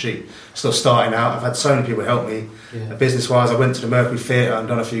pounds a sheet. Still starting out. I've had so many people help me. Yeah. Business-wise, I went to the Mercury Theatre and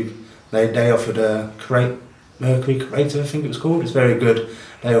done a few. They offered a Mercury Creator, I think it was called. It's very good.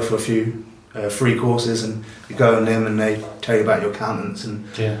 They offer a few free courses, and you go on them and they tell you about your accountants and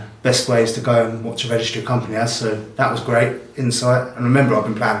best ways to go and what to register your company as. So that was great insight. And remember, I've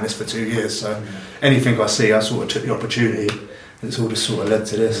been planning this for 2 years, so anything I see, I sort of took the opportunity, and it's all just sort of led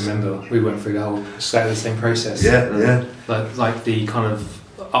to this. Remember, we went through the same process. Yeah. Like the kind of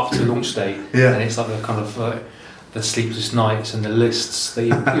up to launch date. Yeah. And it's like the kind of the sleepless nights and the lists that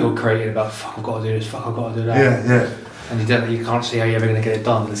you're creating about fuck I've got to do this, fuck I've got to do that. Yeah. And you can't see how you're ever going to get it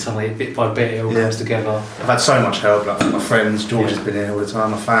done, and suddenly bit by bit it all comes together. I've had so much help, like my friends, George has been here all the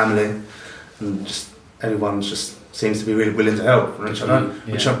time, my family, and just everyone just seems to be really willing to help, which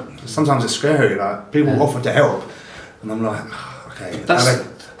sometimes it's scary, like people offer to help, and I'm like, okay,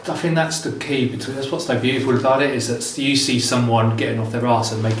 I think that's the key. That's what's so beautiful about it, is that you see someone getting off their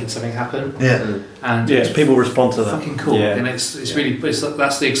arse and making something happen. Yeah. And people respond to that. Fucking cool. Yeah. And it's really,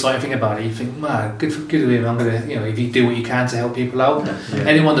 that's the exciting thing about it. You think, man, good of him. I'm gonna, if you do what you can to help people out. Yeah.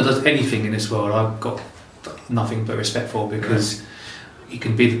 Anyone that does anything in this world, I've got nothing but respect for, because you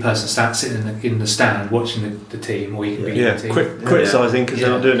can be the person sitting in the stand watching the team, or you can be the team. Criticising because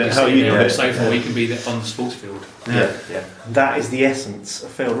they're not doing it how you do on it. the sofa, or you can be on the sports field. Yeah. That is the essence of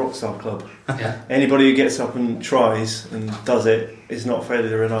Failed Rockstar Club. Yeah. Anybody who gets up and tries and does it is not a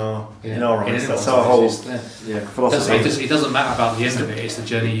failure in our eyes. That's our whole philosophy. It doesn't matter about the end of it, it's the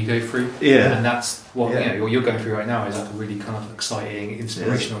journey you go through. Yeah. And that's what what you're going through right now is like a really kind of exciting,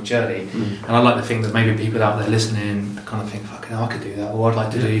 inspirational journey. And I like to think that maybe people out there listening kind of think, fucking hell, I could do that, or I'd like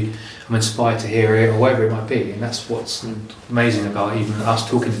to do, I'm inspired to hear it, or whatever it might be. And that's what's amazing about even us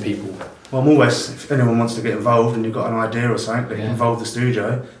talking to people. Well, I'm always, if anyone wants to get involved and you've got an idea or something that can involve the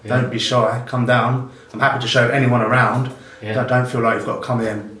studio, don't be shy, come down. I'm happy to show anyone around. Don't feel like you've got to come in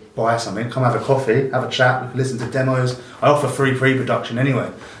and buy something. Come have a coffee, have a chat, we can listen to demos. I offer free pre-production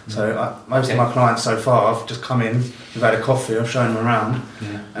anyway. So most of my clients so far, I've just come in, we've had a coffee, I've shown them around,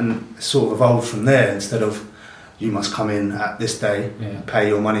 and it's sort of evolved from there instead of you must come in at this day, pay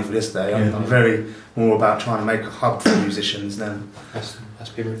your money for this day. I'm very more about trying to make a hub for musicians than... That's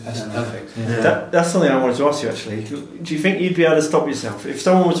perfect. That's something I wanted to ask you actually. Do you think you'd be able to stop yourself if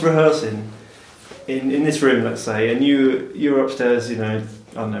someone was rehearsing in this room, let's say, and you're upstairs, I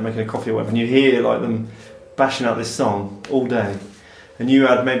don't know, making a coffee or whatever, and you hear like them bashing out this song all day, and you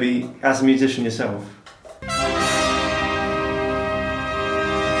had maybe as a musician yourself.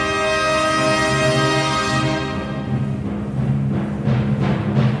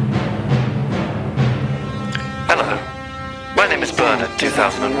 My name is Bernard,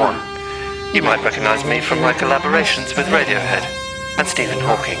 2001. You might recognise me from my collaborations with Radiohead and Stephen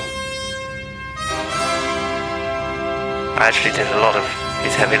Hawking. I actually did a lot of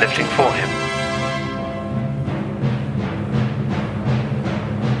his heavy lifting for him.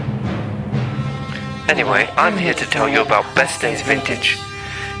 Anyway, I'm here to tell you about Best Days Vintage.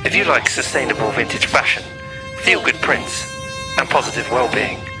 If you like sustainable vintage fashion, feel-good prints, and positive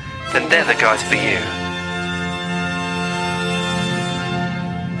well-being, then they're the guys for you.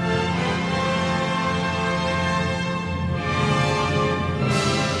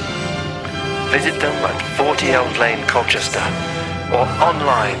 Visit them at 40 Elm Lane, Colchester, or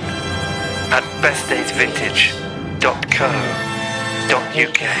online at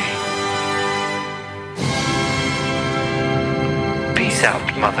bestdaysvintage.co.uk. Peace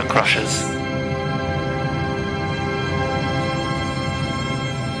out, Mother Crushers.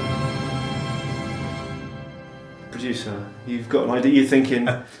 Producer, you've got an idea, you're thinking...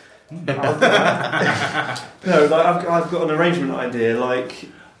 No, I've got an arrangement idea, like...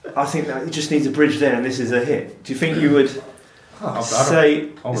 I think that it just needs a bridge there, and this is a hit. Do you think you would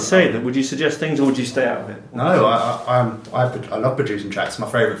say that? Would you suggest things, or would you stay out of it? No, I love producing tracks. It's my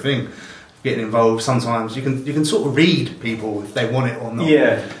favourite thing. Getting involved. Sometimes you can sort of read people if they want it or not.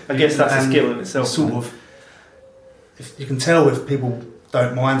 Yeah, I guess that's a skill in itself. Sort of. If you can tell if people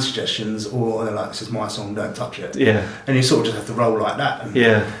don't mind suggestions, or they're like, "This is my song, don't touch it." Yeah, and you sort of just have to roll like that. And,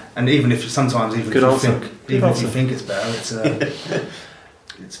 and even if you think it's better,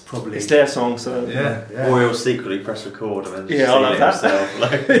 it's probably... It's their song, so... Yeah. Or you'll secretly press record and then just I'll have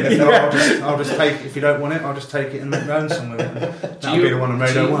that. Yourself. I'll just take... If you don't want it, I'll just take it and make my own song with it. That'll be the one on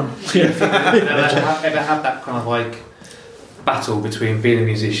Radio 1. Do you ever have that kind of like battle between being a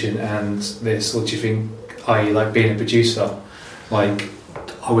musician and this, or do you think, i.e. like being a producer, like,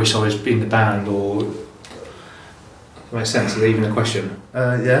 I wish I was in the band, or... Does that make sense? Is that even a question?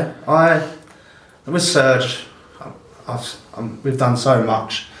 Yeah. With Serge... we've done so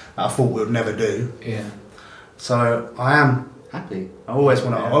much that I thought we would never do. Yeah. So I am happy. I always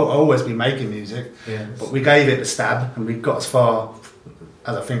want to. I'll always be making music. Yeah. But we gave it a stab, and we got as far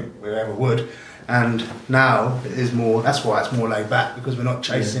as I think we ever would. And now it is more. That's why it's more laid back, because we're not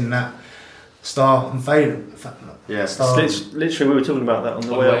chasing that star and fade. Yeah. Literally, we were talking about that on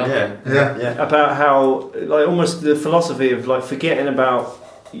the way up. Yeah. About how, like, almost the philosophy of like forgetting about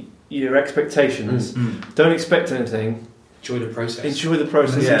your expectations. Don't expect anything. Enjoy the process. Enjoy the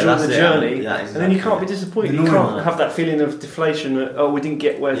journey, and then you can't be disappointed. You can't have that feeling of deflation. We didn't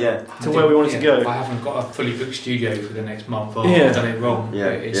get where we wanted to go. I haven't got a fully booked studio for the next month. Or I've done it wrong. We've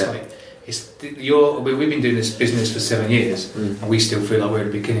been doing this business for 7 years, and we still feel like we're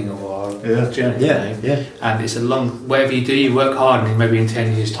at the beginning of our journey. And it's a long. Whatever you do, you work hard, and maybe in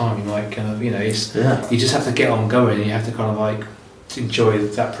 10 years' time, you might kind of, you just have to get on going, and you have to kind of like enjoy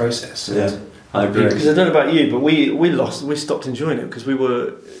that process. I agree. Because I don't know about you, but we stopped enjoying it because we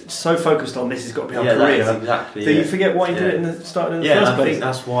were so focused on this has got to be our career That's exactly that it. you forget why you did it started in the and first I place. think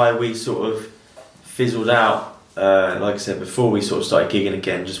that's why we sort of fizzled out. Like I said before, we sort of started gigging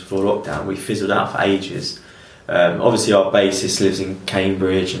again just before lockdown. We fizzled out for ages. Obviously, our bassist lives in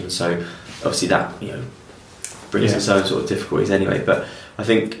Cambridge, and so obviously that brings its own sort of difficulties anyway. But I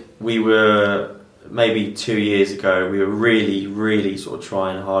think we were maybe 2 years ago. We were really, really sort of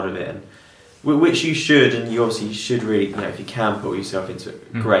trying hard with it, and which you should, and you obviously should really, if you can put yourself into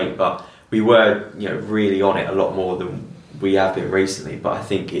it, great. But we were, really on it a lot more than we have been recently. But I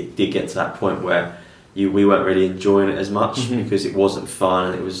think it did get to that point where we weren't really enjoying it as much because it wasn't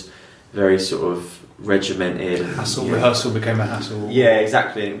fun and it was very sort of regimented. Rehearsal became a hassle. Yeah,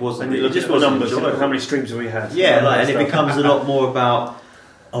 exactly. It wasn't. And you look it just at the wasn't numbers, enjoyable. how many streams we had. Yeah, and it becomes a lot more about,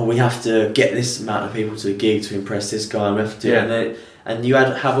 we have to get this amount of people to the gig to impress this guy, and we have to do it. And you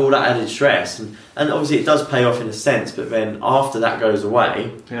have all that added stress, and obviously it does pay off in a sense, but then after that goes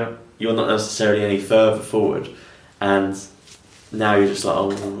away, you're not necessarily any further forward, and now you're just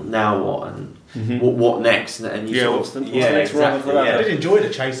like, now what, and what next? And you what's the next run for that? I did enjoy the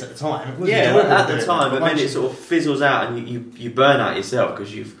chase at the time. It was enjoyable enjoyable at the time, but then it sort of fizzles out, and you burn out yourself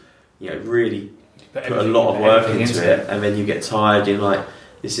because you've really put a lot of work into it, and then you get tired. You're like,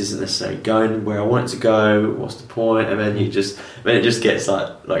 this isn't necessarily going where I want it to go. What's the point? And then it just gets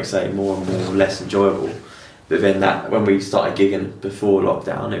like say more and more less enjoyable. But then when we started gigging before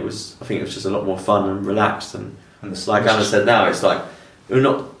lockdown, I think it was just a lot more fun and relaxed. And like Anna said, now it's like we're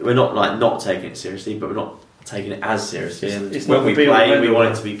not like not taking it seriously, but we're not taking it as seriously. And it's when not we the play, we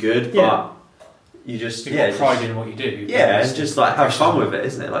want it to be good, but you just You've got pride in what you do. Yeah, and just like have fun with it,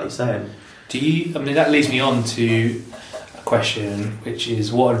 isn't it? Like you're saying. That leads me on to a question, which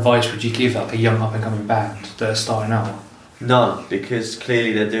is, what advice would you give like a young up and coming band that are starting out? None, because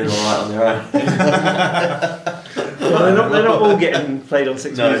clearly they're doing all right on their own. Well, they're not all getting played on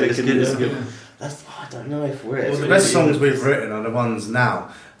Six Music. It's good. I don't know if we're. Well, the best songs we've written are the ones now.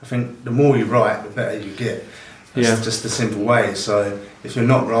 I think the more you write, the better you get. It's just a simple way. So if you're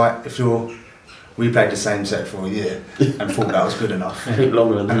not right, we played the same set for a year and thought that was good enough. I think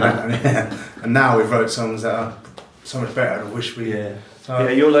longer than that. And now we've wrote songs that are so much better. I wish we.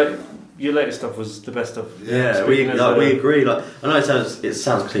 Your latest stuff was the best stuff. Yeah, we agree. Like, I know it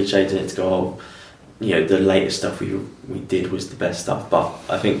sounds cliche to go, the latest stuff we did was the best stuff, but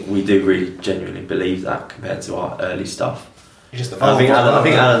I think we do really genuinely believe that compared to our early stuff. I think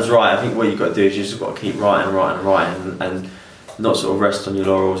Alan's right. I think what you've got to do is you just got to keep writing and not sort of rest on your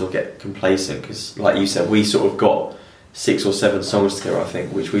laurels or get complacent, because like you said, we sort of got 6 or 7 songs together, I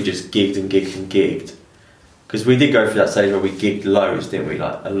think, which we just gigged. Because we did go through that stage where we gigged loads, didn't we?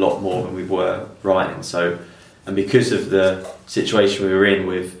 Like a lot more than we were writing. So, and because of the situation we were in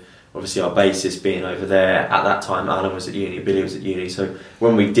with obviously our bassist being over there at that time, Alan was at uni, Billy was at uni. So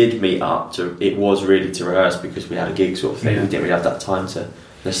when we did meet up, it was really to rehearse because we had a gig sort of thing. We didn't really have that time to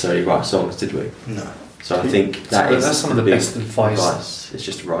necessarily write songs, did we? No. So I think that's some of the best advice. It's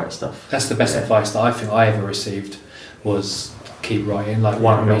just to write stuff. That's the best advice that I think I ever received, was keep writing. Like,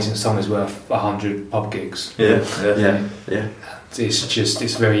 one amazing song is worth 100 pub gigs. Yeah.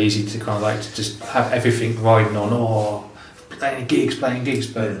 It's very easy to kind of like to just have everything riding on, playing gigs, but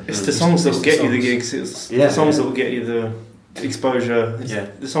it's the songs that will get you the gigs. It's the songs that will get you the exposure.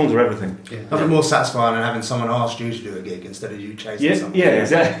 The songs are everything. Nothing more satisfying than having someone ask you to do a gig instead of you chasing something.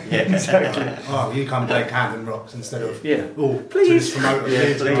 Exactly. You come play Camden Rocks instead of please promote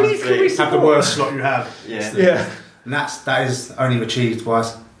please have the worst slot you have. And that is only achieved by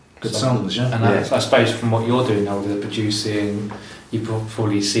good songs. And I suppose from what you're doing now with the producing, you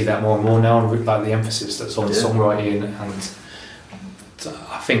probably see that more and more now, like the emphasis that's on songwriting. And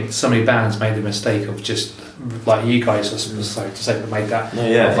I think so many bands made the mistake of just, like you guys, made that.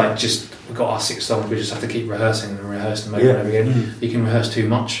 We've got our 6 songs, we just have to keep rehearsing and rehearsing them over and over again. You can rehearse too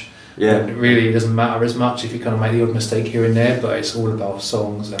much. And really, it doesn't matter as much if you kind of make the odd mistake here and there, but it's all about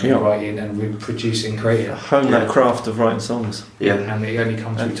songs and writing and producing, creating. Hone that craft of writing songs. And it only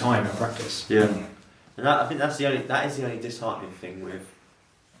comes through time and practice. And I think that is the only disheartening thing with.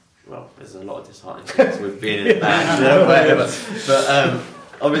 Well, there's a lot of disheartening things with being in a band, but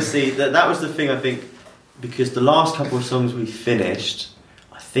obviously that was the thing. I think because the last couple of songs we finished,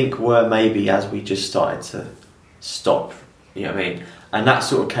 I think were maybe as we just started to stop. You know what I mean? And that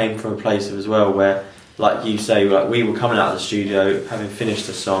sort of came from a place of as well where, like you say, like we were coming out of the studio having finished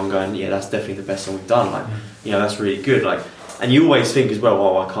a song, going, that's definitely the best song we've done. Like, that's really good. Like, and you always think as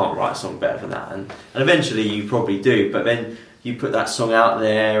well, I can't write a song better than that, and eventually you probably do. But then you put that song out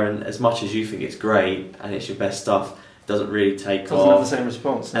there, and as much as you think it's great and it's your best stuff, doesn't really take Doesn't have the off. same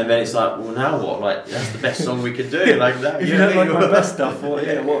response. And then it's like, well, now what? Like, that's the best song we could do. Like that. If you don't like my best stuff, what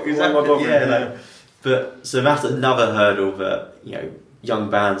am I bothering? Yeah, like, but so that's another hurdle that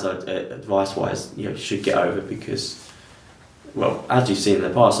young bands, advice-wise, should get over because, well, as you've seen in the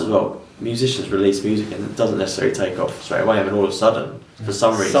past as well, musicians release music and it doesn't necessarily take off straight away. I mean, all of a sudden, for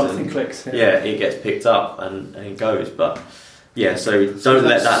some reason, Something clicks. it gets picked up and it goes. But yeah, so don't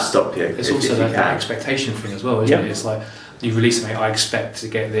let that stop you. It's if also you that can. expectation thing as well, isn't it? It's like you release something, I expect to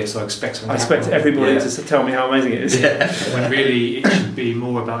get this, I expect something. I expect everybody to tell me how amazing it is. When really it should be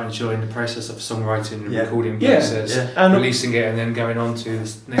more about enjoying the process of songwriting and recording process, And releasing it, and then going on to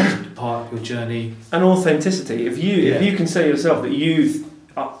the next part of your journey. And authenticity. If you can say yourself that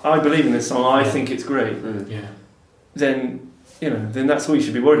I believe in this song, I think it's great. Then that's all you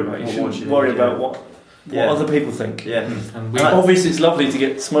should be worried about. You shouldn't worry about what other people think. And obviously it's lovely to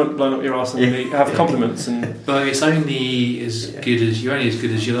get smoke blown up your arse and have compliments, but it's only as good as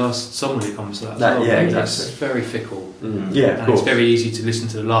your last song when it comes to that. Exactly. It's very fickle. And it's very easy to listen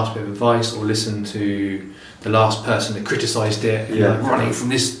to the last bit of advice or listen to the last person that criticised it, running from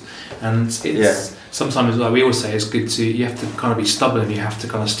this. And it's sometimes, like we always say, it's good you have to kind of be stubborn and you have to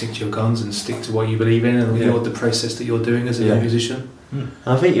kind of stick to your guns and stick to what you believe in and the process that you're doing as a musician.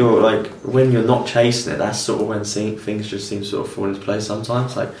 I think you're like, when you're not chasing it, that's sort of when things just seem to sort of fall into place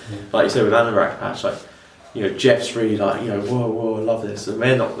sometimes. Like you said with Anorak Patch, like, Jeff's really like, whoa, I love this. And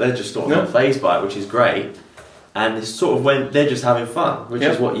they're just sort of not fazed by it, which is great. And it's sort of when they're just having fun, which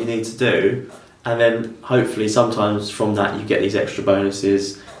is what you need to do. And then hopefully sometimes from that you get these extra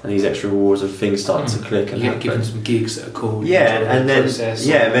bonuses and these extra rewards and things start to click and you get given some gigs that are cool. And then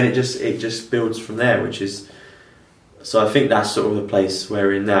it just builds from there, which is. So I think that's sort of the place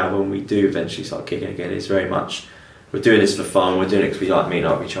we're in now when we do eventually start kicking again. It's very much, we're doing this for fun, we're doing it because we like meeting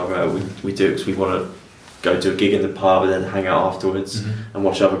up with each other, we do it because we want to go to a gig in the pub and then hang out afterwards and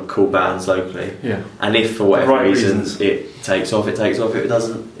watch other cool bands locally. And if for whatever reasons it takes off, if it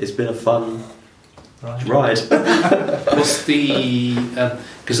doesn't, it's been a fun ride. What's the,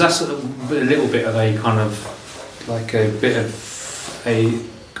 because that's a little bit of a kind of, like a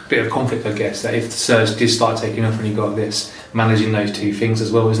bit of conflict, I guess, that if the Surge did start taking off and you got this, managing those two things as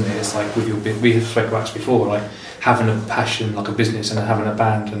well, isn't it? It's like with we have spoken about this before, like having a passion, like a business, and having a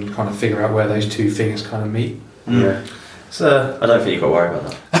band, and kind of figure out where those two things kind of meet. So I don't think you've got to worry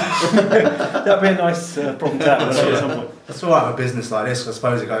about that. That'd be a nice problem to have at some point. that's all right with a business like this. I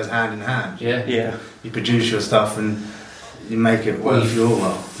suppose it goes hand in hand. You produce your stuff and you make it work for your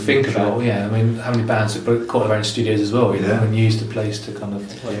while. Think about, I mean, how many bands have got their own studios as well, and use the place to kind of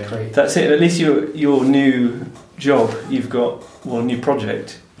create. That's it. At least your new job, you've got, new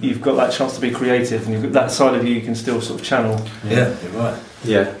project, you've got that chance to be creative, and you've got that side of you can still sort of channel. You're right.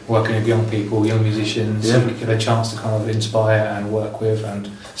 Working with young people, young musicians, you give a chance to kind of inspire and work with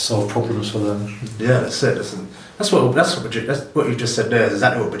and solve problems for them. That's it. That's what you just said there. Is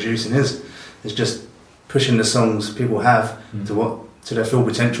exactly what producing is. It's just pushing the songs people have to their full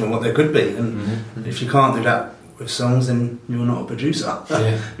potential and what they could be. And if you can't do that with songs, then you're not a producer.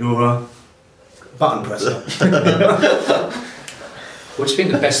 You're a button presser. What do you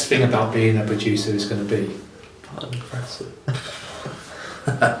think the best thing about being a producer is going to be? Button presser.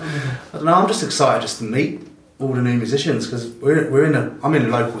 I don't know. I'm just excited just to meet all the new musicians because I'm in a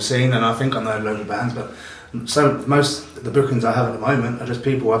local scene and I think I know local bands, but most of the bookings I have at the moment are just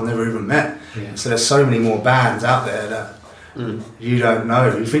people I've never even met. So there's so many more bands out there that you don't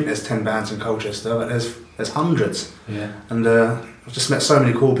know. You think there's 10 bands in Colchester, but there's hundreds. And I've just met so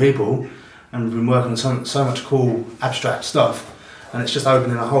many cool people and we've been working on so much cool abstract stuff, and it's just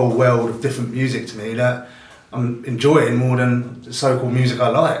opening a whole world of different music to me that I'm enjoying more than the so-called music I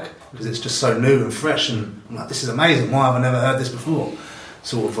like, because it's just so new and fresh, and I'm like, this is amazing, why have I never heard this before?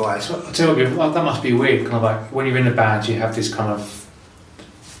 Sort of vibe. So, I tell you, that must be weird, kind of like when you're in a band you have this kind of,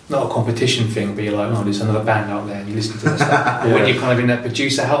 not a competition thing, but you're like, there's another band out there and you listen to the stuff. But when you're kind of in that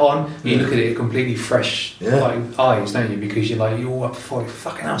producer hat on, you look at it completely fresh like eyes, don't you? Because you're like, you're all up for it,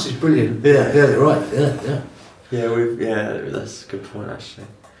 fucking hell, this is brilliant. You're right, that's a good point actually.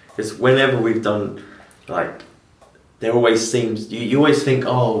 Because whenever we've done, like, there always seems, you always think,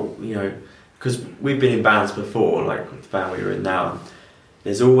 because we've been in bands before, like the band we were in now,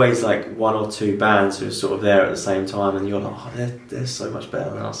 there's always like one or two bands who are sort of there at the same time, and you're like, they're so much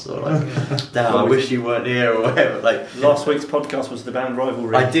better than us, or like, damn, I wish you weren't here, or whatever. Like last week's podcast was the band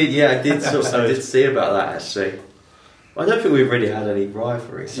rivalry. I did see about that actually. I don't think we've really had any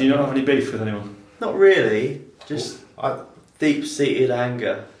rivalry. Do you not have any beef with anyone? Not really, just deep-seated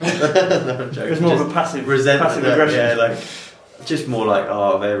anger. No, I'm joking. It was more of a passive aggression. Yeah, like just more like,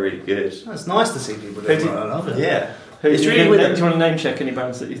 they're really good. It's nice to see people doing what I love it. Yeah. It's do really you weird. want to name check any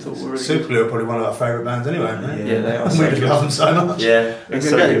bands that you thought were really good? Superglue are probably one of our favourite bands anyway, mate. Yeah, they are We so just good. love them so much. Yeah, It's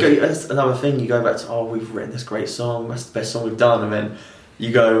so good. that's another thing. You go back to, we've written this great song. That's the best song we've done, and then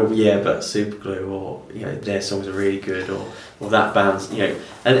you go, but Superglue, or their songs are really good, or that band's,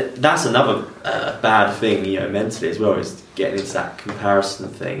 and that's another bad thing, mentally as well, is getting into that comparison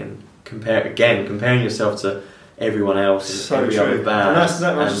thing and comparing yourself to everyone else and So every true. other band. And that's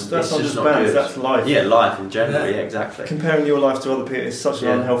not it's just bands, good. that's life. Yeah, life in general. Yeah. Yeah, exactly. Comparing your life to other people is such an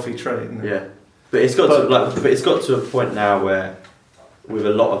Yeah. unhealthy trait, isn't it? Yeah, but it's got to a point now where, with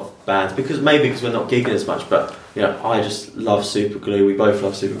a lot of bands, because we're not gigging as much, but I just love Superglue. We both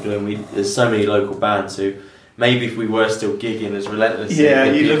love Superglue, and there's so many local bands who maybe if we were still gigging as relentlessly, Yeah,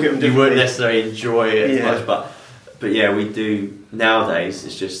 you look at them you wouldn't differently. necessarily enjoy it Yeah. as much, but yeah, we do nowadays.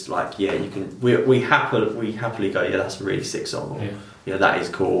 It's just like you can we happily go, that's a really sick song, or that is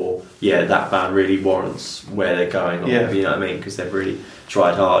cool. Yeah, that band really warrants where they're going. Or, Yeah. you know what I mean? Because they've really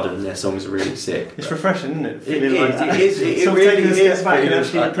tried hard and their songs are really sick. It's refreshing, isn't it? It Feeling is, like that. it is, it Sort of really taking a step is back and feeling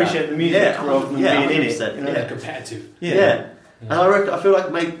actually like appreciate that. the music Yeah, rather than yeah, being in it. 100%, Yeah, competitive. Yeah. And I feel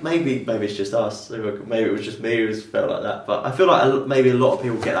like maybe it's just us. Maybe it was just me who felt like that. But I feel like maybe a lot of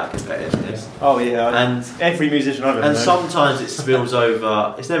people get that competitiveness. Oh yeah, And every musician I've ever and known. sometimes it spills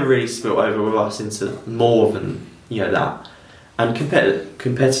over. It's never really spilled over with us into more than that. And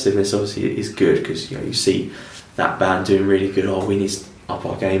competitiveness obviously is good because you see that band doing really good. We need to up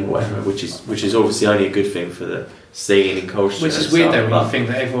our game or whatever, which is obviously only a good thing for the scene and culture. Which is and weird stuff, though when but- you think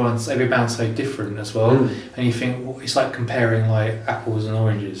that every band's so different as well, and you think it's like comparing like apples and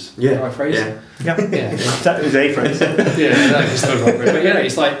oranges. Yeah, Right phrase? yeah. Yeah. That was a phrase. It's still not great. But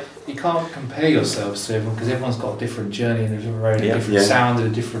it's like you can't compare yourselves to everyone because everyone's got a different journey and a different road, and a different sound, and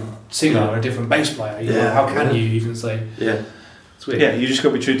a different singer, and a different bass player. How can you even say? Yeah, It's weird. Yeah, you just got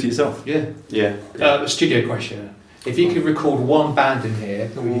to be true to yourself. Yeah. A studio question. If you could record one band in here,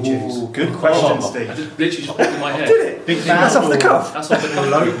 who would you choose? Good question, I Steve. just literally just popped in my head. Did it? Big That's off the cuff. That's off the A cuff.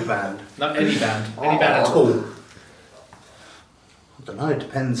 local band. Not any band. Any band at all. I don't know, it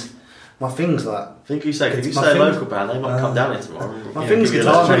depends. My thing's like, I think if you My say a thing- local band, they might come down here tomorrow. my thing's give you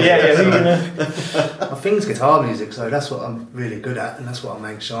a guitar lecture. music. Who you gonna? My thing's guitar music, so that's what I'm really good at, and that's what I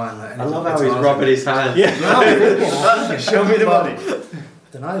make shine. Like, I love how he's rubbing his hands. Yeah. Show me the money.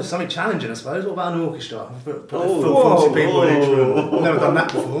 I don't know, something challenging, I suppose. What about an orchestra? Put Oh, full 40 people whoa. in each room. I've never done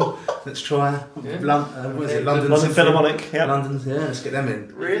that before. Let's try. What is it? London London Philharmonic. Yeah. London's, let's get them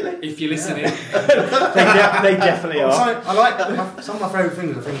in. Really? If you're listening, They definitely are. I like some of my favourite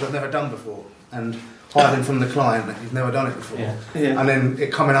things are things I've never done before, and hiding from the client that you've never done it before, Yeah. and then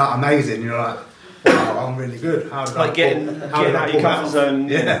it coming out amazing. You're like, wow, I'm really good. How did Like getting out of your comfort zone.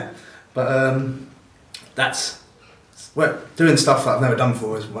 Yeah, but that's doing stuff that I've never done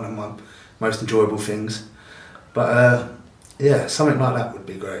before is one of my most enjoyable things. But something like that would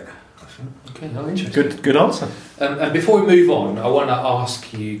be great, I think. okay, I'm interested. Good answer. And before we move on, I want to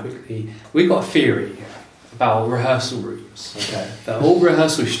ask you quickly. We've got a theory about rehearsal rooms. Okay, that all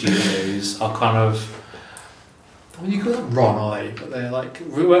rehearsal studios are kind of. Well, you call them Ron, are they? But they're like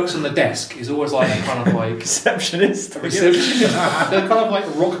who works on the desk is always like a kind of like Receptionist. a receptionist. They're kind of like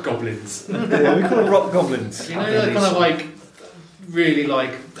rock goblins. Yeah, we call them rock goblins. You know, they're kind of like really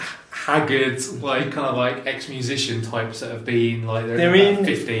like haggard, like kind of like ex-musician types that have been like They're in in-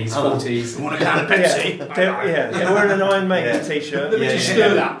 their 50s, 40s. You want a can of Yeah, Pepsi? they're wearing an Iron Maiden t-shirt. Let me just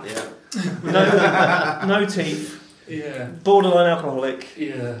stir that. Yeah. No teeth. Yeah, Borderline alcoholic.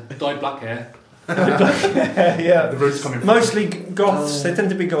 yeah. Dyed black hair. Yeah. The roots coming from. Mostly goths. They tend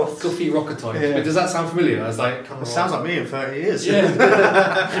to be goths. Goofy rocker type. Yeah. But does that sound familiar? It's like kind It of sounds like me in 30 years. yeah.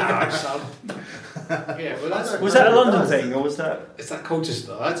 Yeah, well that's Was that a London thing or was that? it's that culture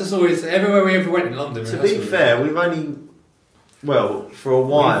stuff. That's just always everywhere we ever went in London. To be rehearsal. fair, we've only, for a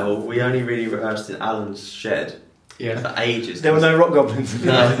while, we only really rehearsed in Alan's shed yeah. for ages. There were no rock goblins.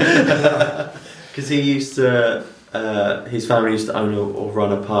 No. Because he used to, his family used to own or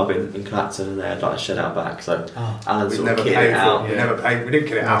run a pub in Clapton and they had like a shed out back, so Alan We sort never of kitted paid it for out. it. We never paid. We didn't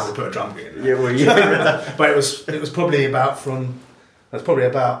get it out. We put a drum kit in. Yeah, well, yeah. But it was probably about from. That's probably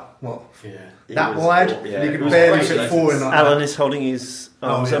about what Yeah. It that was- wide. yeah, You it could was barely great fit lessons. four in like Alan is holding his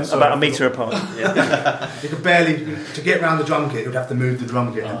arms Oh, yeah, sorry. about a metre apart. Yeah. that. You could barely to get around the drum kit. You'd have to move the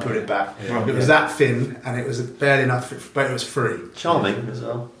drum kit and put it back. Yeah. It was that thin, and it was barely enough, but it was free. Charming as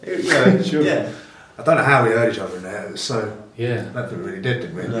well. Yeah, Sure. yeah. I don't know how we heard each other in there. It was so. Yeah. I don't think we really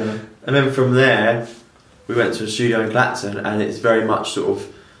did we? No. And then from there, we went to a studio in Clacton, and it's very much sort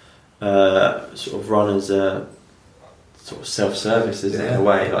of run as a sort of self-service, isn't it? In a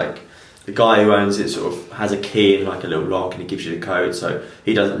way, like the guy who owns it sort of has a key and like a little lock, and he gives you the code, so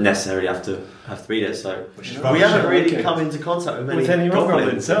he doesn't necessarily have to be there. So Which is we rubbish. haven't really Okay. come into contact with With any rock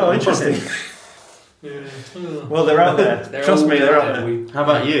goblins. Oh, interesting. Yeah. Well, they're out there. Trust me, they're out there. How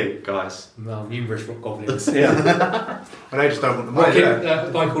about you guys? Well, numerous rock goblins. Yeah. Well, they just don't want the money. Rocket, do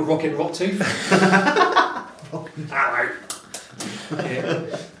a guy called Rocket Rottooth. Hello.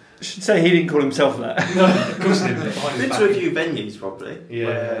 Yeah. I should say he didn't call himself that. No, of course he didn't. Behind his Been back. to a few venues probably. Yeah.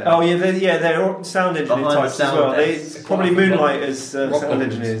 where- Oh yeah, they're all sound engineer Behind types the as sound well. They desk. probably moonlight as Rock sound goblins.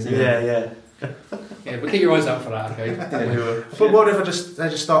 engineers. Yeah. Yeah, but keep your eyes out for that, okay? Yeah. But what if they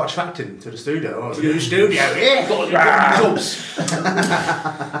just start attracting to the studio? Oh, new studio, yeah. Got jobs.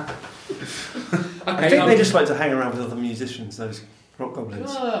 I Okay, think they just like to hang around with other musicians. Those rock goblins.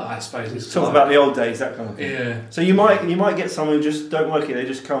 I suppose it's Talk about the old days, that kind of thing. yeah, So you might get someone who just don't work it. They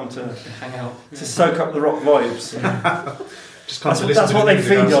just come to hang out. soak up the rock vibes. Just come That's to what- listen that's to what the they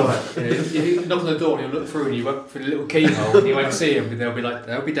music feed on. outside. Yeah, you knock on the door and you look through and you look through the little keyhole and you won't see them, but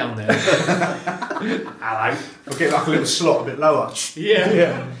they'll be down there. Hello. We'll get like a little slot a bit lower.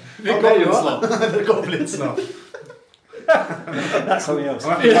 Yeah. The Oh, there you goblin are. slot. The goblin slot. That's something else.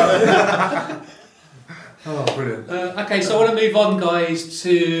 Oh, brilliant. Okay, so I want to move on, guys,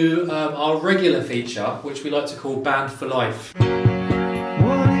 to our regular feature, which we like to call Band for Life.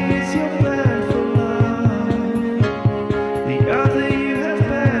 One is your band for love, the other you have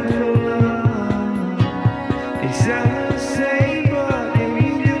band for love. They sound the same but they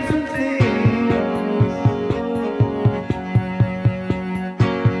mean different things.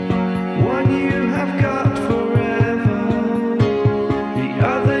 One you have got forever, the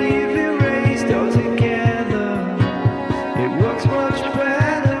other you've erased altogether. It works much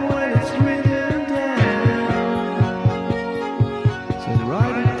better when it's written down. So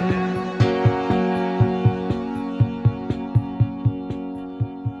write it down.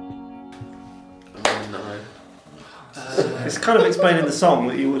 Oh no. It's kind of explaining the song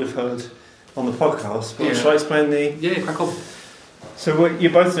that you would have heard on the podcast. But Yeah. shall I explain the? Yeah, crack on. So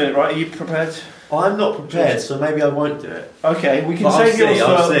you're both doing it, right? Are you prepared? I'm not prepared, so maybe I won't do it. Okay, we can But I'll save yours see,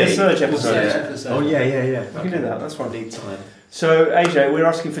 I'll for the see. Surge We'll episode. see. Oh yeah. We can do that. That's I fine. need time. So AJ, we're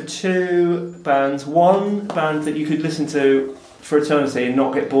asking for two bands. One band that you could listen to for eternity and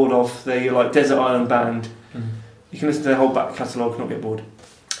not get bored of. They're like Desert Island Band. You can listen to their whole back catalogue, not get bored.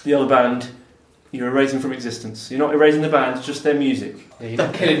 The other band, you're erasing from existence. You're not erasing the band, just their music. Yeah, you're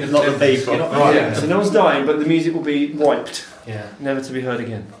not killing them. Not the people. You're not, Right. yeah. So no one's dying, but the music will be wiped, Yeah. never to be heard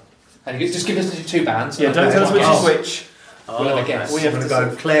again. And you just give us the two bands. Yeah, don't tell us which Oh. is which. We'll have a guess. We I'm have going to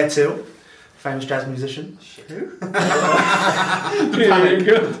to go Claire Till, famous jazz musician. Very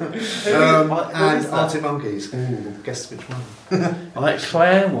good. What And is that? Arctic Monkeys. Ooh, guess which one? I actually,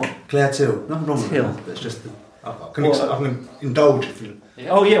 Claire, what? Claire Till. Nothing wrong with Till. that. It's just the. I can indulge if you.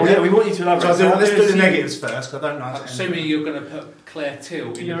 Oh yeah, we want you to elaborate. So let's do the you- negatives first. 'Cause I don't know. I'm assuming you're going to put Claire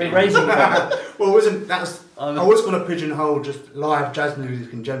Till in You're the bin. erasing that. Well, it wasn't that? I I'm was going to pigeonhole just live jazz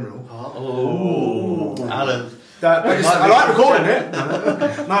music in general. oh, Alan. I like recording it.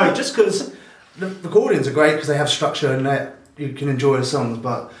 No, just because the recordings are great because they have structure and that you can enjoy the songs.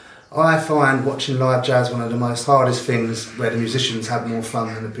 But I find watching live jazz one of the most hardest things where the musicians have more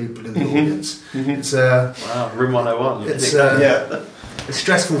fun than the people in the audience. It's Wow, Room 101. It's Yeah. it's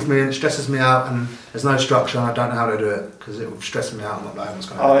stressful for me and it stresses me out and there's no structure and I don't know how to do it because it will stress me out. I'm not like what's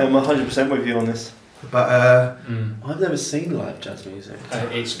going to I happen. am 100% with you on this. But I've never seen live jazz music.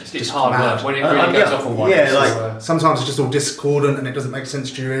 It's Just hard mad. work when it really goes off on one. Yeah, it's, like- sometimes it's just all discordant and it doesn't make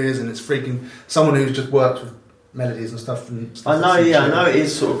sense to your ears and it's freaking someone who's just worked with melodies and stuff. I know, yeah, I know it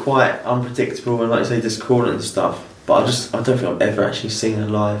is sort of quite unpredictable and like you say, discordant and stuff. But I don't think I've ever actually seen a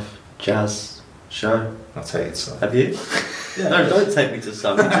live jazz show. I'll tell you so. Have you? No, don't take me to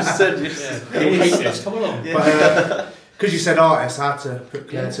some. You just said you. Yeah. Hate this. Come along. Yeah. But because you said artist, I had to put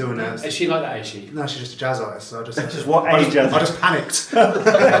Claire Yeah. Till in there. Is she like that? Is she? No, she's just a jazz artist, so I just Just what I age jazz? I just panicked.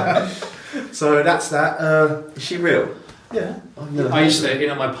 So that's that. Is she real? Yeah. I've never I heard used of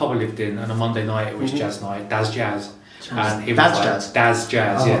to, my pub I lived in, and on Monday night it was jazz night, Daz Jazz. And it was Daz like, Jazz? Daz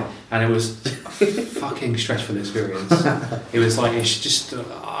Jazz, Oh. yeah. And it was a fucking stressful experience. It was like, it's just.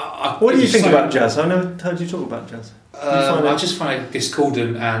 What do you think about jazz? I've never heard you talk about jazz. I just find it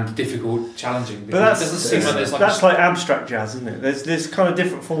discordant and difficult, challenging. But that's it doesn't seem like there's like that's like abstract jazz, isn't it? There's kind of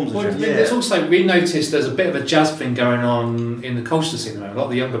different forms Well, of jazz. there's also, we noticed there's a bit of a jazz thing going on in the Colchester scene at the moment. A lot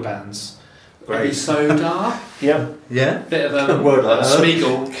of the younger bands. Great. Soda, Yeah. Yeah. bit of Word like that.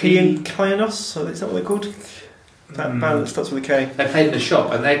 Spiegel. Key and Kainos, so is that what they're called? That band that starts with a K. They played in the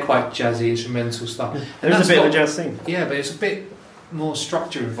shop and they're quite jazzy, instrumental stuff. There is That's a bit of a got- jazz scene. Yeah, but it's a bit more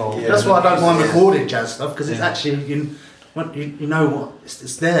structure involved. Yeah. That's why I don't mind Yeah. recorded jazz stuff because it's Yeah. actually you know what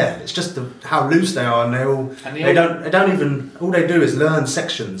it's there. It's just how loose they are, and they don't even. All they do is learn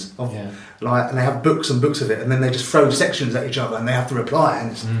sections of and they have books and books of it, and then they just throw sections at each other, and they have to reply,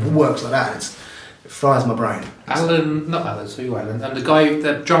 and it works like that. It fries my brain. Alan, and the guy,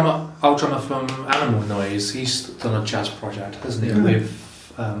 the old drummer from Animal Noise, he's done a jazz project, hasn't he? With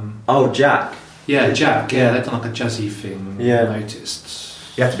Jack. Yeah, Jack. Yeah, they've done like a jazzy thing. Yeah. I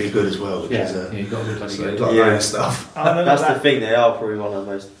noticed. You have to be good as well. Because, you got to be bloody good. Like stuff. That's the thing. They are probably one of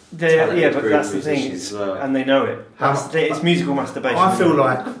the most. But that's the thing, and they know it. It's musical masturbation. I feel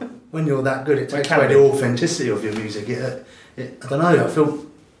like when you're that good, it takes away the authenticity of your music. I don't know. I feel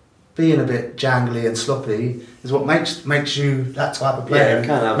being a bit jangly and sloppy is what makes you that type of player. Yeah, it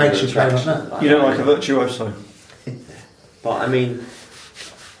can have makes you play like that. You don't like a virtuoso. But I mean,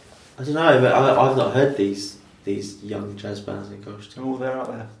 I don't know. But I've not heard these young jazz bands in Colchester. Oh, they're out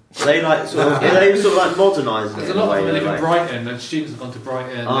there. Are they like sort of? Are they sort of like modernising? There's it a lot of in them a live way, in Brighton, and students have gone to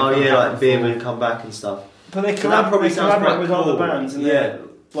Brighton. like Beerman come back and stuff. But they So that probably sounds collaborate quite with cool. other bands, and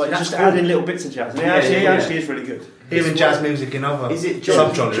That's just cool. adding little bits of jazz. And it actually is really good. Hearing jazz music in other Is it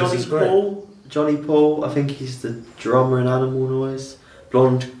subgenres is great. Paul? Johnny Paul, I think he's the drummer in Animal Noise.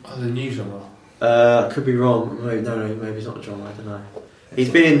 Blonde. Oh, the new drummer. I could be wrong. No, maybe he's not a drummer. I don't know. He's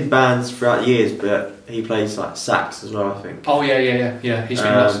been in bands throughout the years, but he plays like sax as well, I think. Oh yeah. He's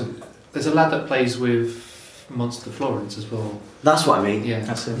been there's a lad that plays with Monster Florence as well. That's what I mean. Yeah,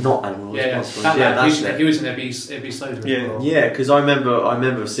 That's it. Not Animal Noise. Yeah. Monster That Florence. lad, he was in Ebby Soda as well. Yeah, because I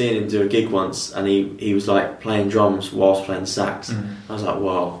remember seeing him do a gig once, and he was like playing drums whilst playing sax. I was like,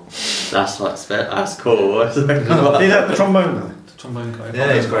 wow, that's cool. Is that the trombone guy? The trombone guy.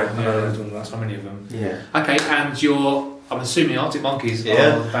 Yeah, he's great. Yeah, so many of them. Yeah. Okay, and I'm assuming Arctic Monkeys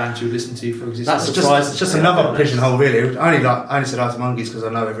are the band you listen to for existence. It's just another pigeonhole, really. I only said Arctic Monkeys because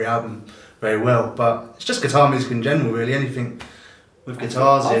I know every album very well, but it's just guitar music in general, really. Anything with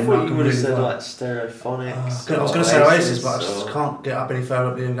guitars I in. thought you would have really said well. like Stereophonics. I was going to say Oasis, but I just can't get up any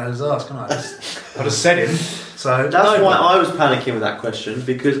further up the guy's arse, can I? I just said him. So That's why I was panicking with that question,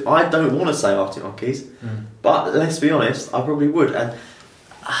 because I don't want to say Arctic Monkeys, but let's be honest, I probably would. And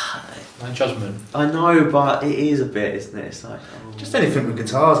No judgment. I know, but it is a bit, isn't it? It's like just anything with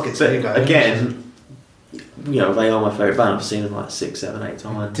guitars gets But you going. again, they are my favourite band. I've seen them like 6, 7, 8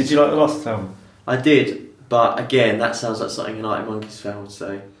 times. Did you like the last album? I did, but again, that sounds like something an Arctic Monkeys fan would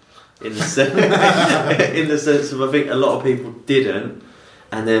say. In the sense, in the sense of, I think a lot of people didn't,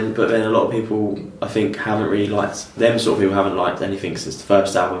 but then a lot of people, I think, haven't really liked them. Sort of people haven't liked anything since the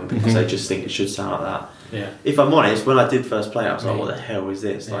first album because they just think it should sound like that. Yeah. If I'm honest, when I did first play, I was like, "What the hell is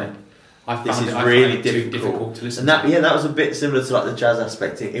this?" Yeah. Like, I this found is it really too difficult to listen. and that was a bit similar to like the jazz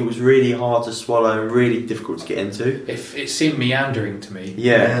aspect. It was really hard to swallow and really difficult to get into. It seemed meandering to me.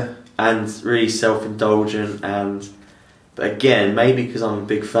 Yeah. And really self-indulgent, but again, maybe because I'm a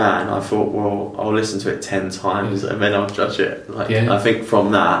big fan, I thought, well, I'll listen to it 10 times and then I'll judge it. I think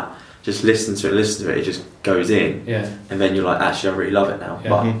from that, just listen to it, it just goes in. Yeah. And then you're like, actually, I really love it now.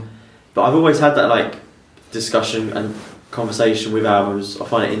 Yeah. But I've always had that like discussion and conversation with albums. I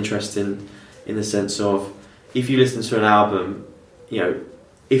find it interesting in the sense of, if you listen to an album,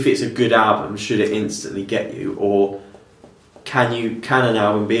 if it's a good album, should it instantly get you, or can an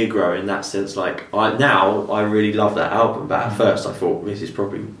album be a grower in that sense? Like I really love that album, but at first I thought this is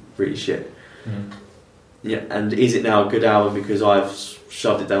probably really shit. Yeah, and is it now a good album because I've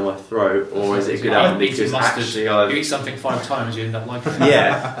shoved it down my throat, or is it a good album because actually you eat something 5 times, you end up liking it?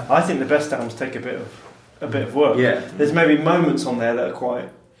 Yeah, I think the best albums take a bit of work. Yeah, there's maybe moments on there that are quite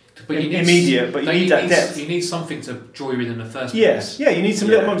immediate, but you need that depth. You need something to draw you in the first place. Yeah, you need some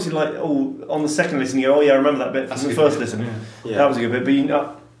little moments. Like, on the second listen, you go, "Oh yeah, I remember that bit from the first listen. Yeah. That was a good bit." But you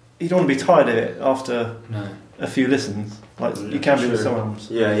don't want to be tired of it after a few listens. Like you can be with some albums.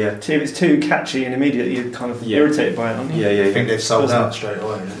 Yeah. If it's too catchy and immediate, you're kind of irritated by it, aren't you? I think they've sold out straight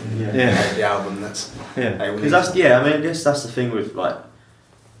away. Yeah. The album. Because that's I guess that's the thing with like,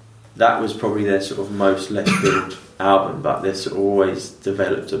 that was probably their sort of most left field album, but they've sort of always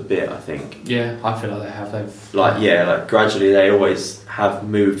developed a bit, I think. Yeah, I feel like they have. Like gradually they always have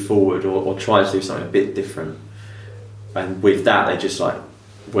moved forward or tried to do something a bit different, and with that they just like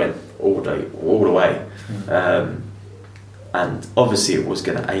went all the way. And obviously it was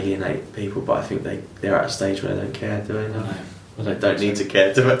going to alienate people, but I think they're at a stage where they don't care, do they? No. Well, they don't need to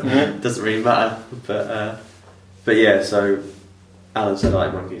care, do it? It doesn't really matter. But yeah, so Alan said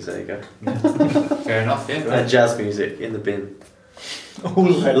Arctic Monkeys, there you go. Fair enough, yeah. And jazz music in the bin.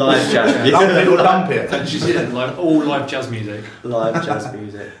 Live jazz music. Dump it or dump it. And she's in all live jazz music. Live jazz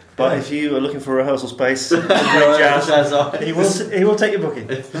music. But if you are looking for a rehearsal space, jazz, he will take your booking.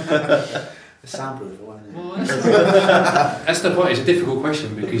 It's soundproof, won't it? Well, that's the point. It's a difficult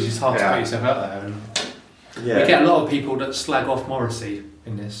question because it's hard to put yourself out there. And we get a lot of people that slag off Morrissey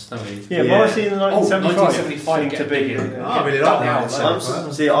in this, don't we? Yeah, Yeah. Morrissey in the 1975 1975 seemed to be. I really like now,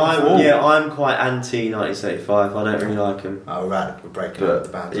 that. I'm quite anti 1975. I don't really like him. Oh, right, we're breaking up the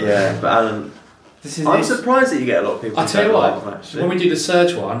band. But Alan, I'm surprised that you get a lot of people. I tell you who don't what, like him, actually. when we do the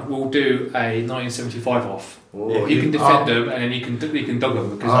Surge one, we'll do a 1975 off. Oh, You can defend them and then you can dog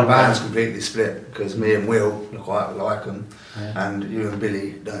them because Our band's completely split because me and Will quite like them, Yeah. and you and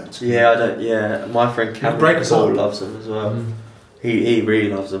Billy don't. Yeah, I don't. Yeah, my friend break Cameron us Paul up. loves them as well. Mm. He really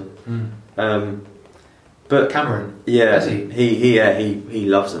loves them. Mm. But Cameron, yeah, does he? he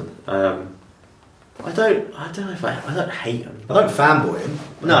loves them. I don't know if I don't hate them. I don't fanboy him.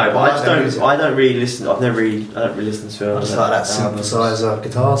 No, but I just like their don't. music. I don't really listen. I don't really listen to them. I just like that synthesizer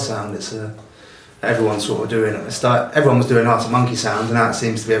guitar sound. It's everyone's sort of doing it. It's like everyone was doing Arctic Monkey sound, and now it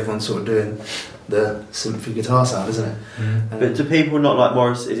seems to be everyone sort of doing the synthy guitar sound, isn't it? But do people not like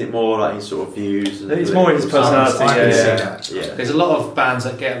Morris? Is it more like his sort of views? And It's more his personality. I can see Yeah. that. Yeah. There's a lot of bands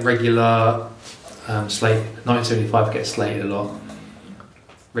that get regular slate. 1975 gets slated a lot.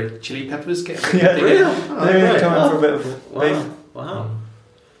 Red Chili Peppers get Yeah, they really? get- They're coming for a bit of beef. Wow.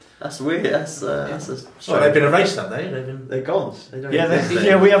 That's weird. That's Well, they've been erased, have they? They've been. they're gone. They don't Yeah, exist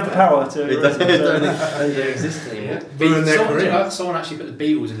yeah, we have the power to. They don't, they don't exist anymore. Ruined their career. Someone actually put the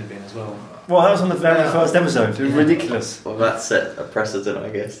Beatles in the bin as well. Well, that was on the very first episode. It was ridiculous. Well, that set a precedent, I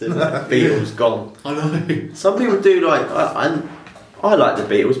guess. Didn't it? Beatles gone. I know. Some people do like. I like the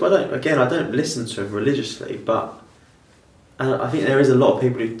Beatles, but I don't listen to them religiously. But I think there is a lot of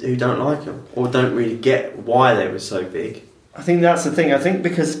people who don't like them or don't really get why they were so big. I think that's the thing. I think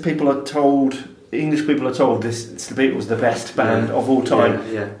because people are told, English people are told it's the Beatles the best band of all time.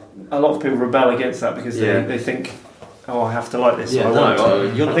 Yeah. A lot of people rebel against that because they think, oh, I have to like this. Yeah, I no, want to.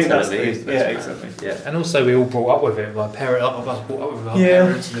 you're I not think telling that's me who's the yeah, best band. exactly. Yeah. And also we all brought up with it. Like parent up of us brought up with our Yeah.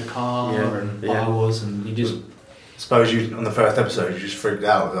 parents in the car and I was, and you just. Suppose you on the first episode you just freaked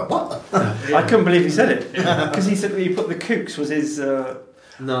out. Like, what? I couldn't believe he said it because he said that he put the Kooks was his.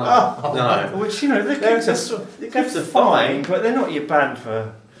 No. Which, you know, the Kooks are fine, but they're not your band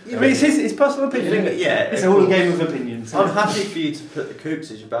for. I mean, it's his personal opinion. Yeah, It's all a game of opinions. I'm happy for you to put the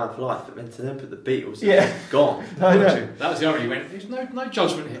Kooks as your band for life, but then to then put the Beatles as Yeah. gone. I know. That was the irony. You went, there's no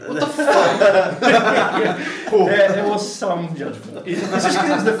judgment here. What the fuck? There was some judgment. It's just because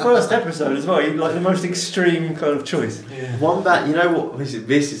it was the first episode as well. Like the most extreme kind of choice. One band, you know what?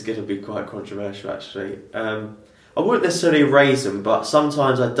 This is going to be quite controversial, actually. I wouldn't necessarily raise them, but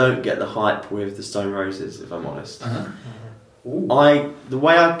sometimes I don't get the hype with the Stone Roses, if I'm honest. What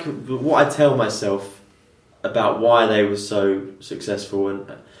I tell myself about why they were so successful,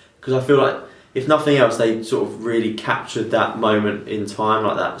 and because I feel like if nothing else, they sort of really captured that moment in time,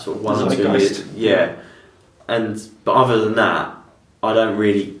 like that sort of 1 or 2 years. Zeitgeist. Yeah, but other than that, I don't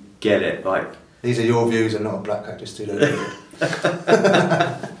really get it. Like These are your views and not a Black Cactus Studio.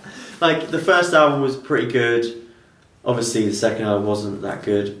 like the first album was pretty good. Obviously, the second album wasn't that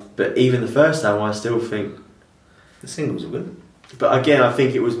good, but even the first album, I still think. The singles are good. But again, I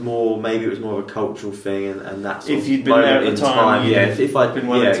think it was maybe it was more of a cultural thing, and that sort If of you'd been there at moment the in time, yeah. If I'd been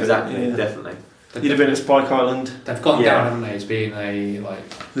well yeah, into it, exactly, yeah. definitely, You'd have been at Spike Island. They've gone Yeah. down, haven't they, as being a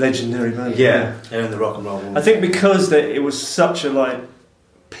like. Legendary band. Yeah. They're in the rock and roll. I think because it was such a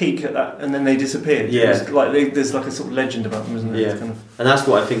peak at that, and then they disappeared. Yeah. It was there's like a sort of legend about them, isn't there? Yeah. It's kind of, and that's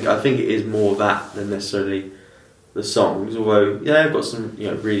what I think. I think it is more that than necessarily the songs. Although they've got some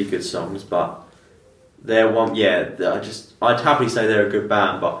really good songs, but they're one. Yeah, I'd happily say they're a good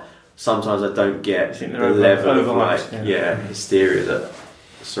band, but sometimes I don't get think the they're level of overhyped, yeah. hysteria that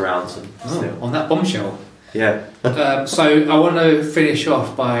surrounds them. Still. On that bombshell. Yeah. So I want to finish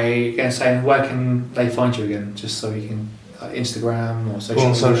off by again saying where can they find you again, just so you can Instagram or social. Go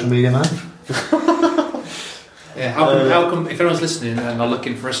on social media, man. Yeah. How come if anyone's listening and are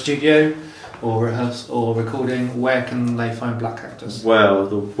looking for a studio or rehearse or recording, where can they find Black Cactus? Well,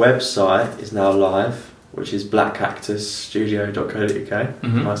 the website is now live, which is blackcactusstudio.co.uk.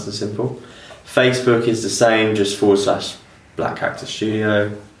 Mhm. Nice and simple. Facebook is the same, just / Black Cactus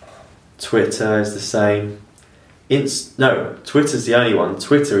Studio. Twitter is the same. Twitter's the only one.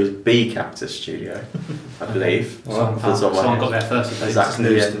 Twitter is B Cactus Studio, I believe. Someone got there first.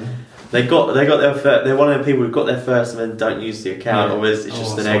 Exactly. Yeah. They got their first. They're one of the people who got there first and then don't use the account, or it's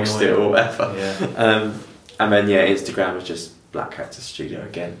just an egg still or whatever. Yeah. And then Instagram is just Black Cactus Studio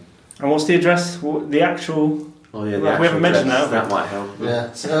again. and what's the address? The actual. Oh yeah, Well, we haven't mentioned that, have we? That might help.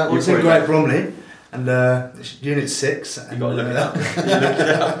 Yeah. So, You it's in probably- Great Bromley, and it's Unit 6. You And got to look it up.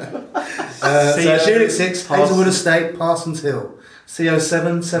 So it's Unit 6, Hazelwood Estate, Parsons Hill.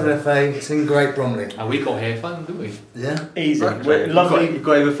 CO7, 7FA, it's in Great Bromley. And we got here fun, didn't we? Yeah. Easy. Right, We're lovely, You've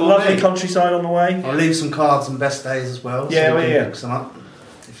got here before lovely me. countryside on the way. I'll leave some cards and best days as well. Yeah, so you well, can yeah. pick some up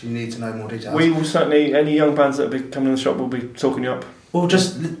if you need to know more details. We will certainly, any young bands that will be coming in the shop will be talking you up. Well,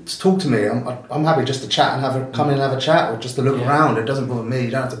 just talk to me. I'm happy just to chat and come in and have a chat, or just to look around. It doesn't bother me.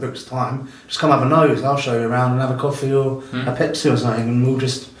 You don't have to book time. Just come have a nose. I'll show you around and have a coffee or a Pepsi or something, and we'll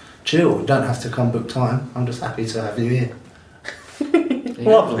just chill. You don't have to come book time. I'm just happy to have you here.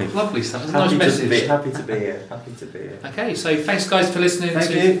 Lovely. Lovely stuff. It's a nice message. Happy to be here. Happy to be here. Okay, so thanks guys for listening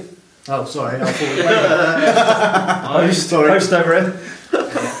Thank to... you. Oh, sorry. I thought we Host over here.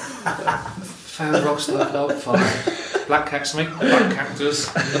 Found Rockstar Club, fine. Black Cactus.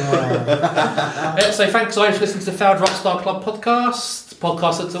 So thanks guys for listening to the Found Rockstar Club podcast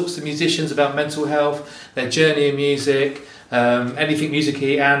that talks to musicians about mental health, their journey in music, anything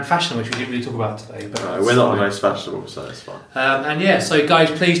music-y and fashion, which we didn't really talk about today. But No, we're not the most fashionable, so it's fine. and yeah, so guys,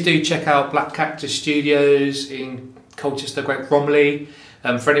 please do check out Black Cactus Studios in Colchester, Great Bromley.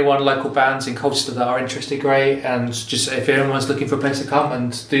 For anyone, local bands in Colchester that are interested, great. And just if anyone's looking for a place to come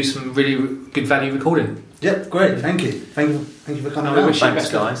and do some really good value recording. Yep, great. Thank you for coming And we out. wish you Thanks,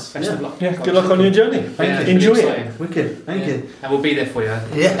 best guys. Best of luck. Yeah, good luck on your journey. Thank you. Enjoy really it. exciting. Wicked. Thank you. And we'll be there for you.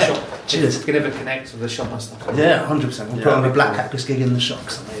 Yeah. Shop. Cheers. We can never connect with the shop and stuff. Yeah, 100%. We'll Yeah, put on a that'd be Black cool. Cactus gig in the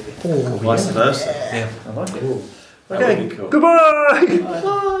shops, maybe. Vice versa. Yeah. I like it. That would Okay, be cool. goodbye!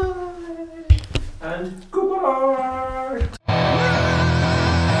 And goodbye!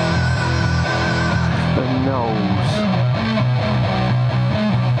 The nose.